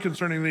charge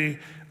concerning thee,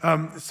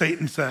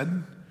 Satan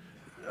said.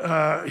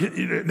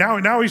 Now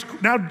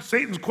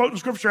Satan's quoting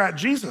scripture at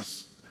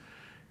Jesus.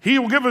 He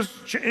will give his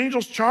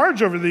angels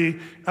charge over thee,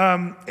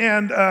 and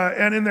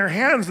in their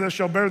hands they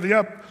shall bear thee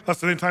up,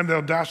 lest at any time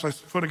they'll dash thy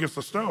foot against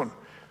a stone.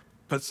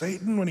 But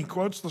Satan, when he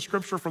quotes the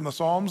scripture from the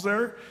Psalms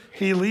there,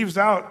 he leaves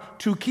out,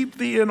 to keep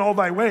thee in all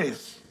thy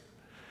ways.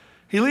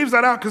 He leaves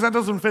that out because that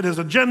doesn't fit his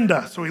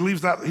agenda. So he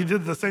leaves that. He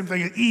did the same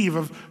thing at Eve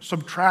of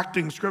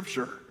subtracting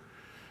scripture.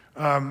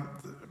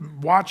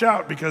 Watch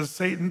out, because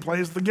Satan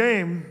plays the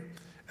game,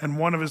 and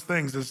one of his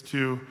things is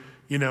to,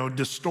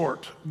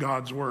 distort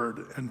God's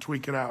word and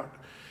tweak it out.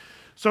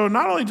 So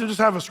not only to just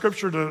have a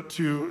scripture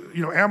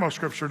to ammo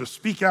scripture to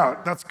speak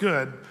out, that's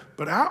good,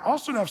 but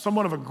also to have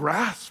somewhat of a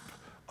grasp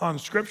on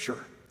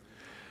scripture.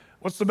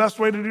 What's the best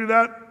way to do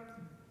that?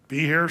 Be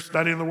here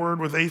studying the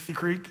word with Athey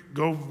Creek.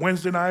 Go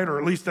Wednesday night, or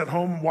at least at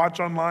home, watch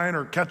online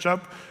or catch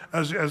up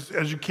as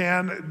you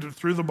can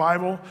through the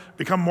Bible.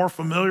 Become more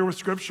familiar with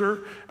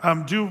scripture.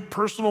 Do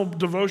personal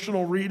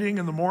devotional reading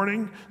in the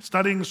morning,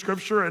 studying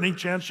scripture any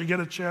chance you get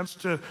a chance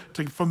to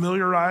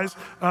familiarize.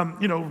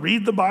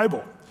 Read the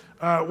Bible.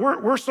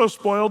 We're so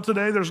spoiled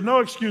today. There's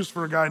no excuse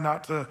for a guy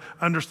not to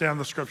understand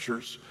the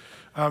scriptures.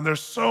 There's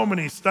so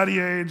many study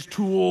aids,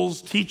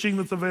 tools, teaching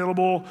that's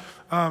available,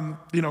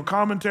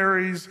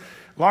 commentaries,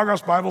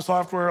 Logos Bible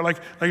software. Like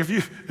if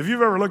you've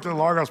ever looked at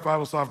Logos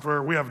Bible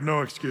software, we have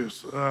no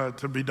excuse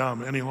to be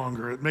dumb any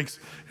longer. It makes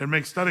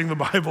studying the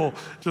Bible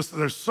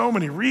there's so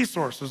many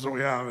resources that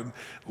we have, and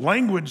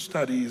language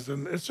studies,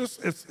 and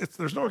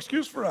there's no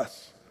excuse for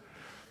us.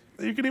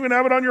 You can even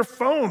have it on your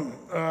phone.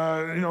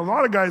 A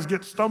lot of guys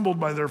get stumbled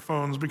by their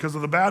phones because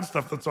of the bad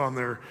stuff that's on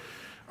there.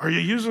 Are you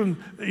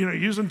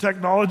using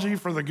technology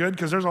for the good?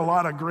 Because there's a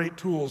lot of great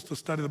tools to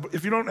study.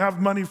 If you don't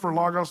have money for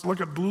Logos,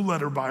 look at Blue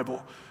Letter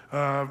Bible.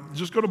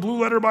 Just go to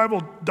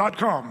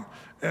blueletterbible.com,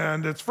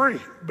 and it's free.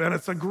 And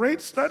it's a great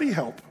study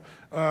help,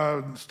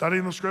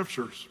 studying the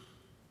scriptures.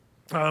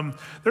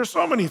 There's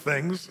so many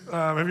things.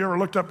 Have you ever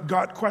looked up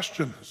Got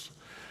Questions?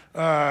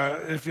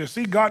 If you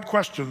see Got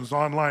Questions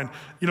online,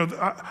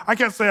 I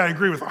can't say I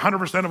agree with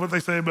 100% of what they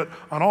say, but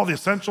on all the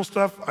essential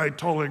stuff, I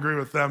totally agree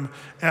with them,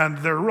 and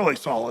they're really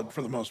solid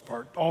for the most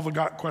part. All the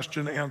Got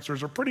Question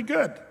answers are pretty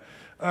good.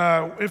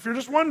 If you're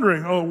just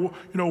wondering,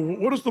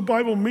 what does the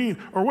Bible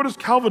mean? Or what is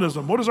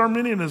Calvinism? What is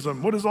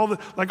Arminianism? What is all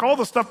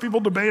the stuff people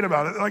debate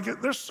about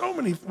it? There's so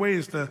many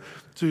ways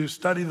to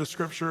study the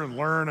scripture and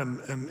learn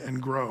and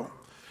grow.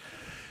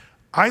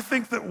 I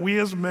think that we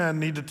as men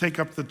need to take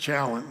up the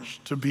challenge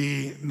to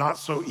be not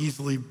so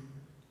easily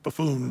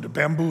buffooned,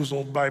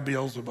 bamboozled by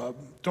Beelzebub.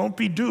 Don't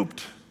be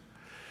duped.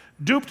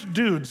 Duped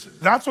dudes,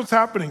 that's what's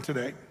happening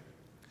today.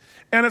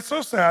 And it's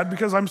so sad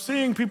because I'm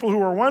seeing people who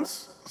were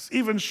once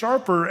even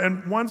sharper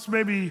and once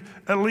maybe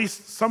at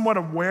least somewhat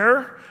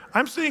aware.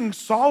 I'm seeing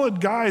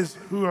solid guys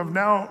who have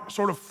now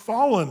sort of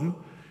fallen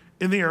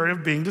in the area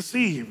of being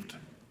deceived.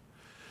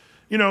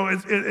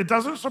 It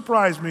doesn't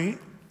surprise me.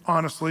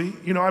 Honestly,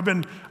 I've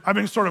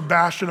been sort of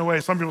bashing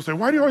away. Some people say,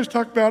 why do you always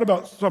talk bad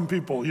about some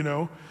people,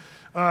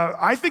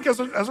 I think as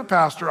a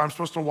pastor, I'm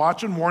supposed to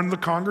watch and warn the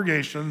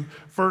congregation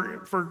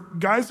for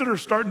guys that are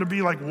starting to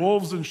be like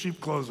wolves in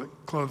sheep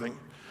clothing.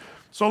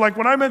 So like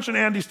when I mention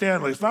Andy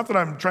Stanley, it's not that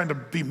I'm trying to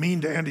be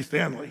mean to Andy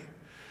Stanley,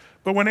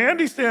 but when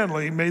Andy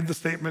Stanley made the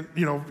statement,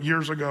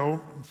 years ago,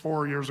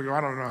 4 years ago,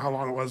 I don't know how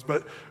long it was,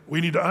 but we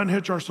need to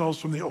unhitch ourselves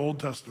from the Old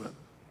Testament.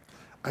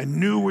 I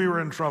knew we were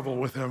in trouble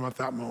with him at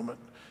that moment.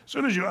 As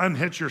soon as you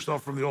unhitch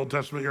yourself from the Old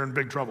Testament, you're in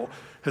big trouble.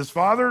 His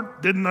father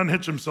didn't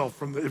unhitch himself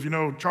from if you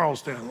know Charles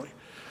Stanley.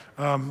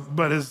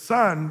 But his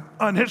son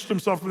unhitched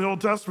himself from the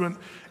Old Testament,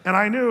 and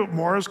I knew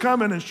more is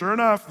coming, and sure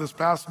enough, this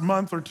past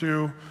month or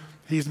two,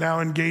 he's now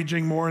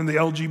engaging more in the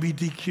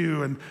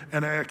LGBTQ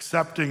and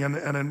accepting and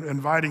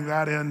inviting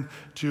that in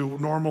to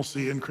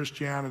normalcy in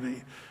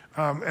Christianity.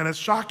 And it's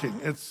shocking.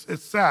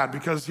 It's sad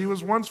because he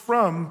was once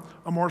from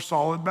a more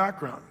solid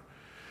background.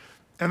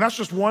 And that's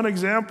just one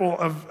example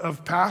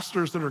of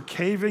pastors that are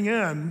caving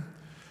in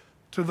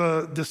to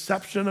the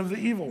deception of the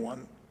evil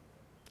one.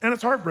 And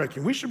it's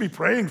heartbreaking. We should be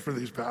praying for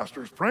these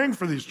pastors, praying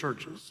for these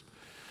churches.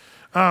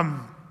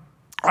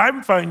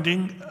 I'm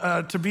finding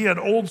to be an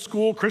old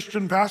school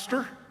Christian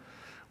pastor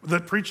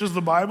that preaches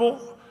the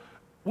Bible.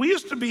 We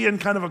used to be in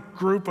kind of a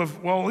group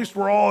of, well, at least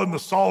we're all in the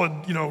solid,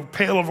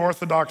 pale of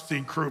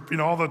orthodoxy group,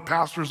 all the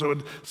pastors that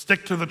would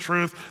stick to the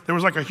truth. There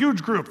was like a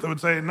huge group that would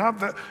say, not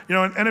that,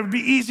 and it would be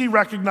easy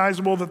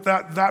recognizable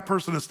that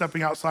person is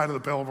stepping outside of the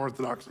pale of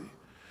orthodoxy.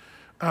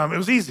 It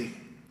was easy.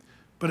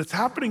 But it's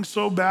happening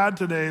so bad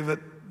today that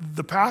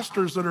the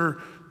pastors that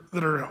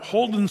are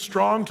holding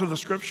strong to the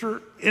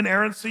scripture,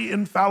 inerrancy,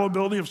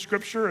 infallibility of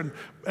scripture,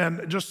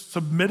 and just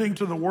submitting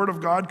to the word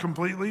of God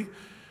completely,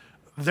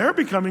 they're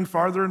becoming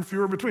farther and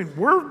fewer between.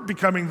 We're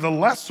becoming the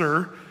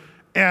lesser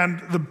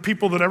and the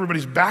people that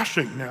everybody's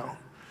bashing now,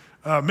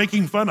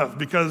 making fun of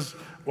because,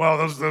 well,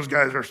 those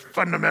guys are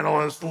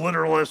fundamentalists,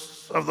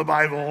 literalists of the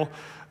Bible,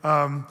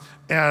 and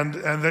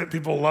that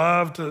people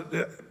love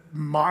to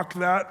mock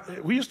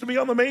that. We used to be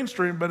on the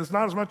mainstream, but it's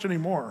not as much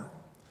anymore.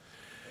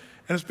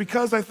 And it's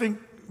because I think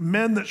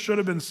men that should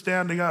have been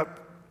standing up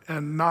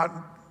and not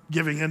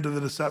giving into the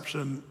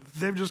deception,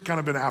 they've just kind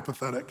of been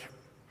apathetic.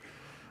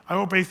 I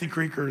hope, Athey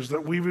Creekers,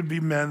 that we would be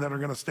men that are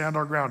going to stand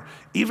our ground,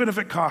 even if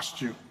it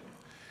costs you.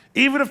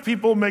 Even if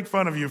people make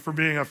fun of you for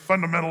being a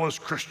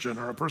fundamentalist Christian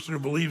or a person who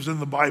believes in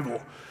the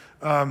Bible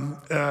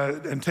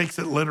and takes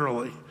it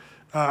literally.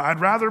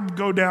 I'd rather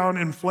go down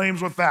in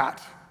flames with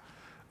that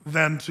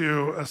than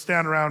to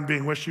stand around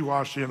being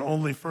wishy-washy and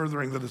only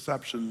furthering the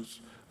deceptions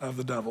of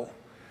the devil.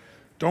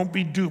 Don't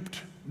be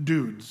duped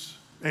dudes.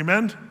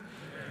 Amen?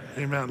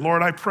 Amen.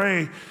 Lord, I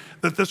pray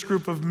that this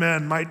group of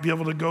men might be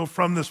able to go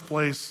from this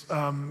place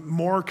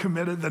more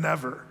committed than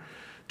ever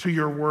to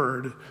your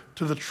word,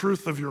 to the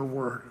truth of your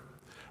word.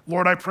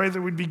 Lord, I pray that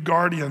we'd be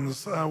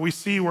guardians. We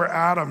see where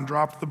Adam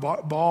dropped the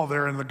ball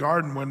there in the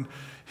garden when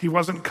he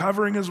wasn't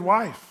covering his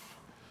wife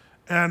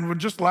and would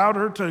just allowed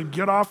her to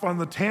get off on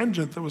the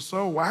tangent that was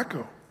so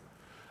wacko.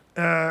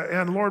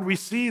 And Lord, we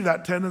see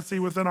that tendency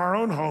within our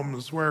own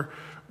homes where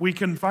we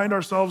can find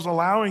ourselves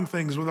allowing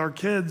things with our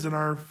kids and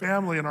our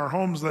family and our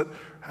homes that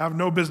have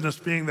no business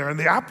being there, and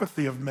the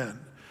apathy of men,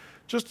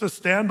 just to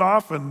stand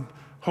off and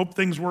hope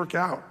things work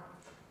out.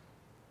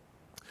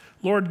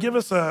 Lord, give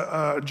us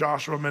a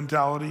Joshua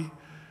mentality.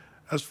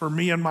 As for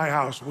me and my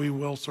house, we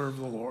will serve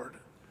the Lord.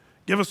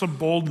 Give us a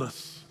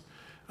boldness.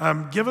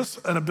 Give us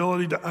an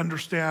ability to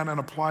understand and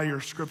apply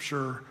your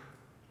scripture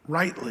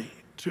rightly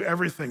to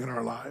everything in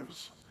our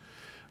lives.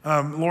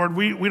 Lord,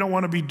 we don't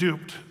want to be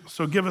duped,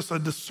 so give us a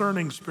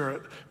discerning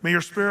spirit. May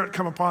your spirit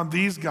come upon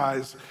these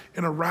guys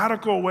in a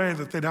radical way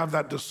that they'd have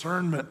that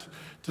discernment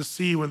to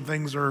see when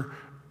things are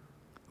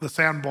the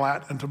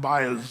Sanballat and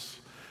Tobiahs.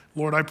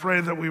 Lord, I pray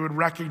that we would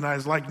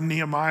recognize, like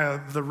Nehemiah,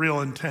 the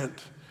real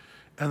intent,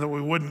 and that we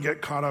wouldn't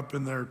get caught up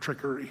in their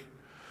trickery.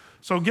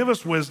 So give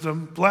us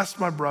wisdom. Bless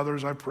my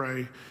brothers, I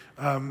pray.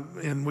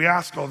 And we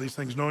ask all these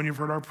things, knowing you've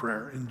heard our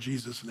prayer. In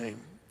Jesus'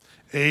 name,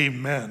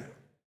 amen.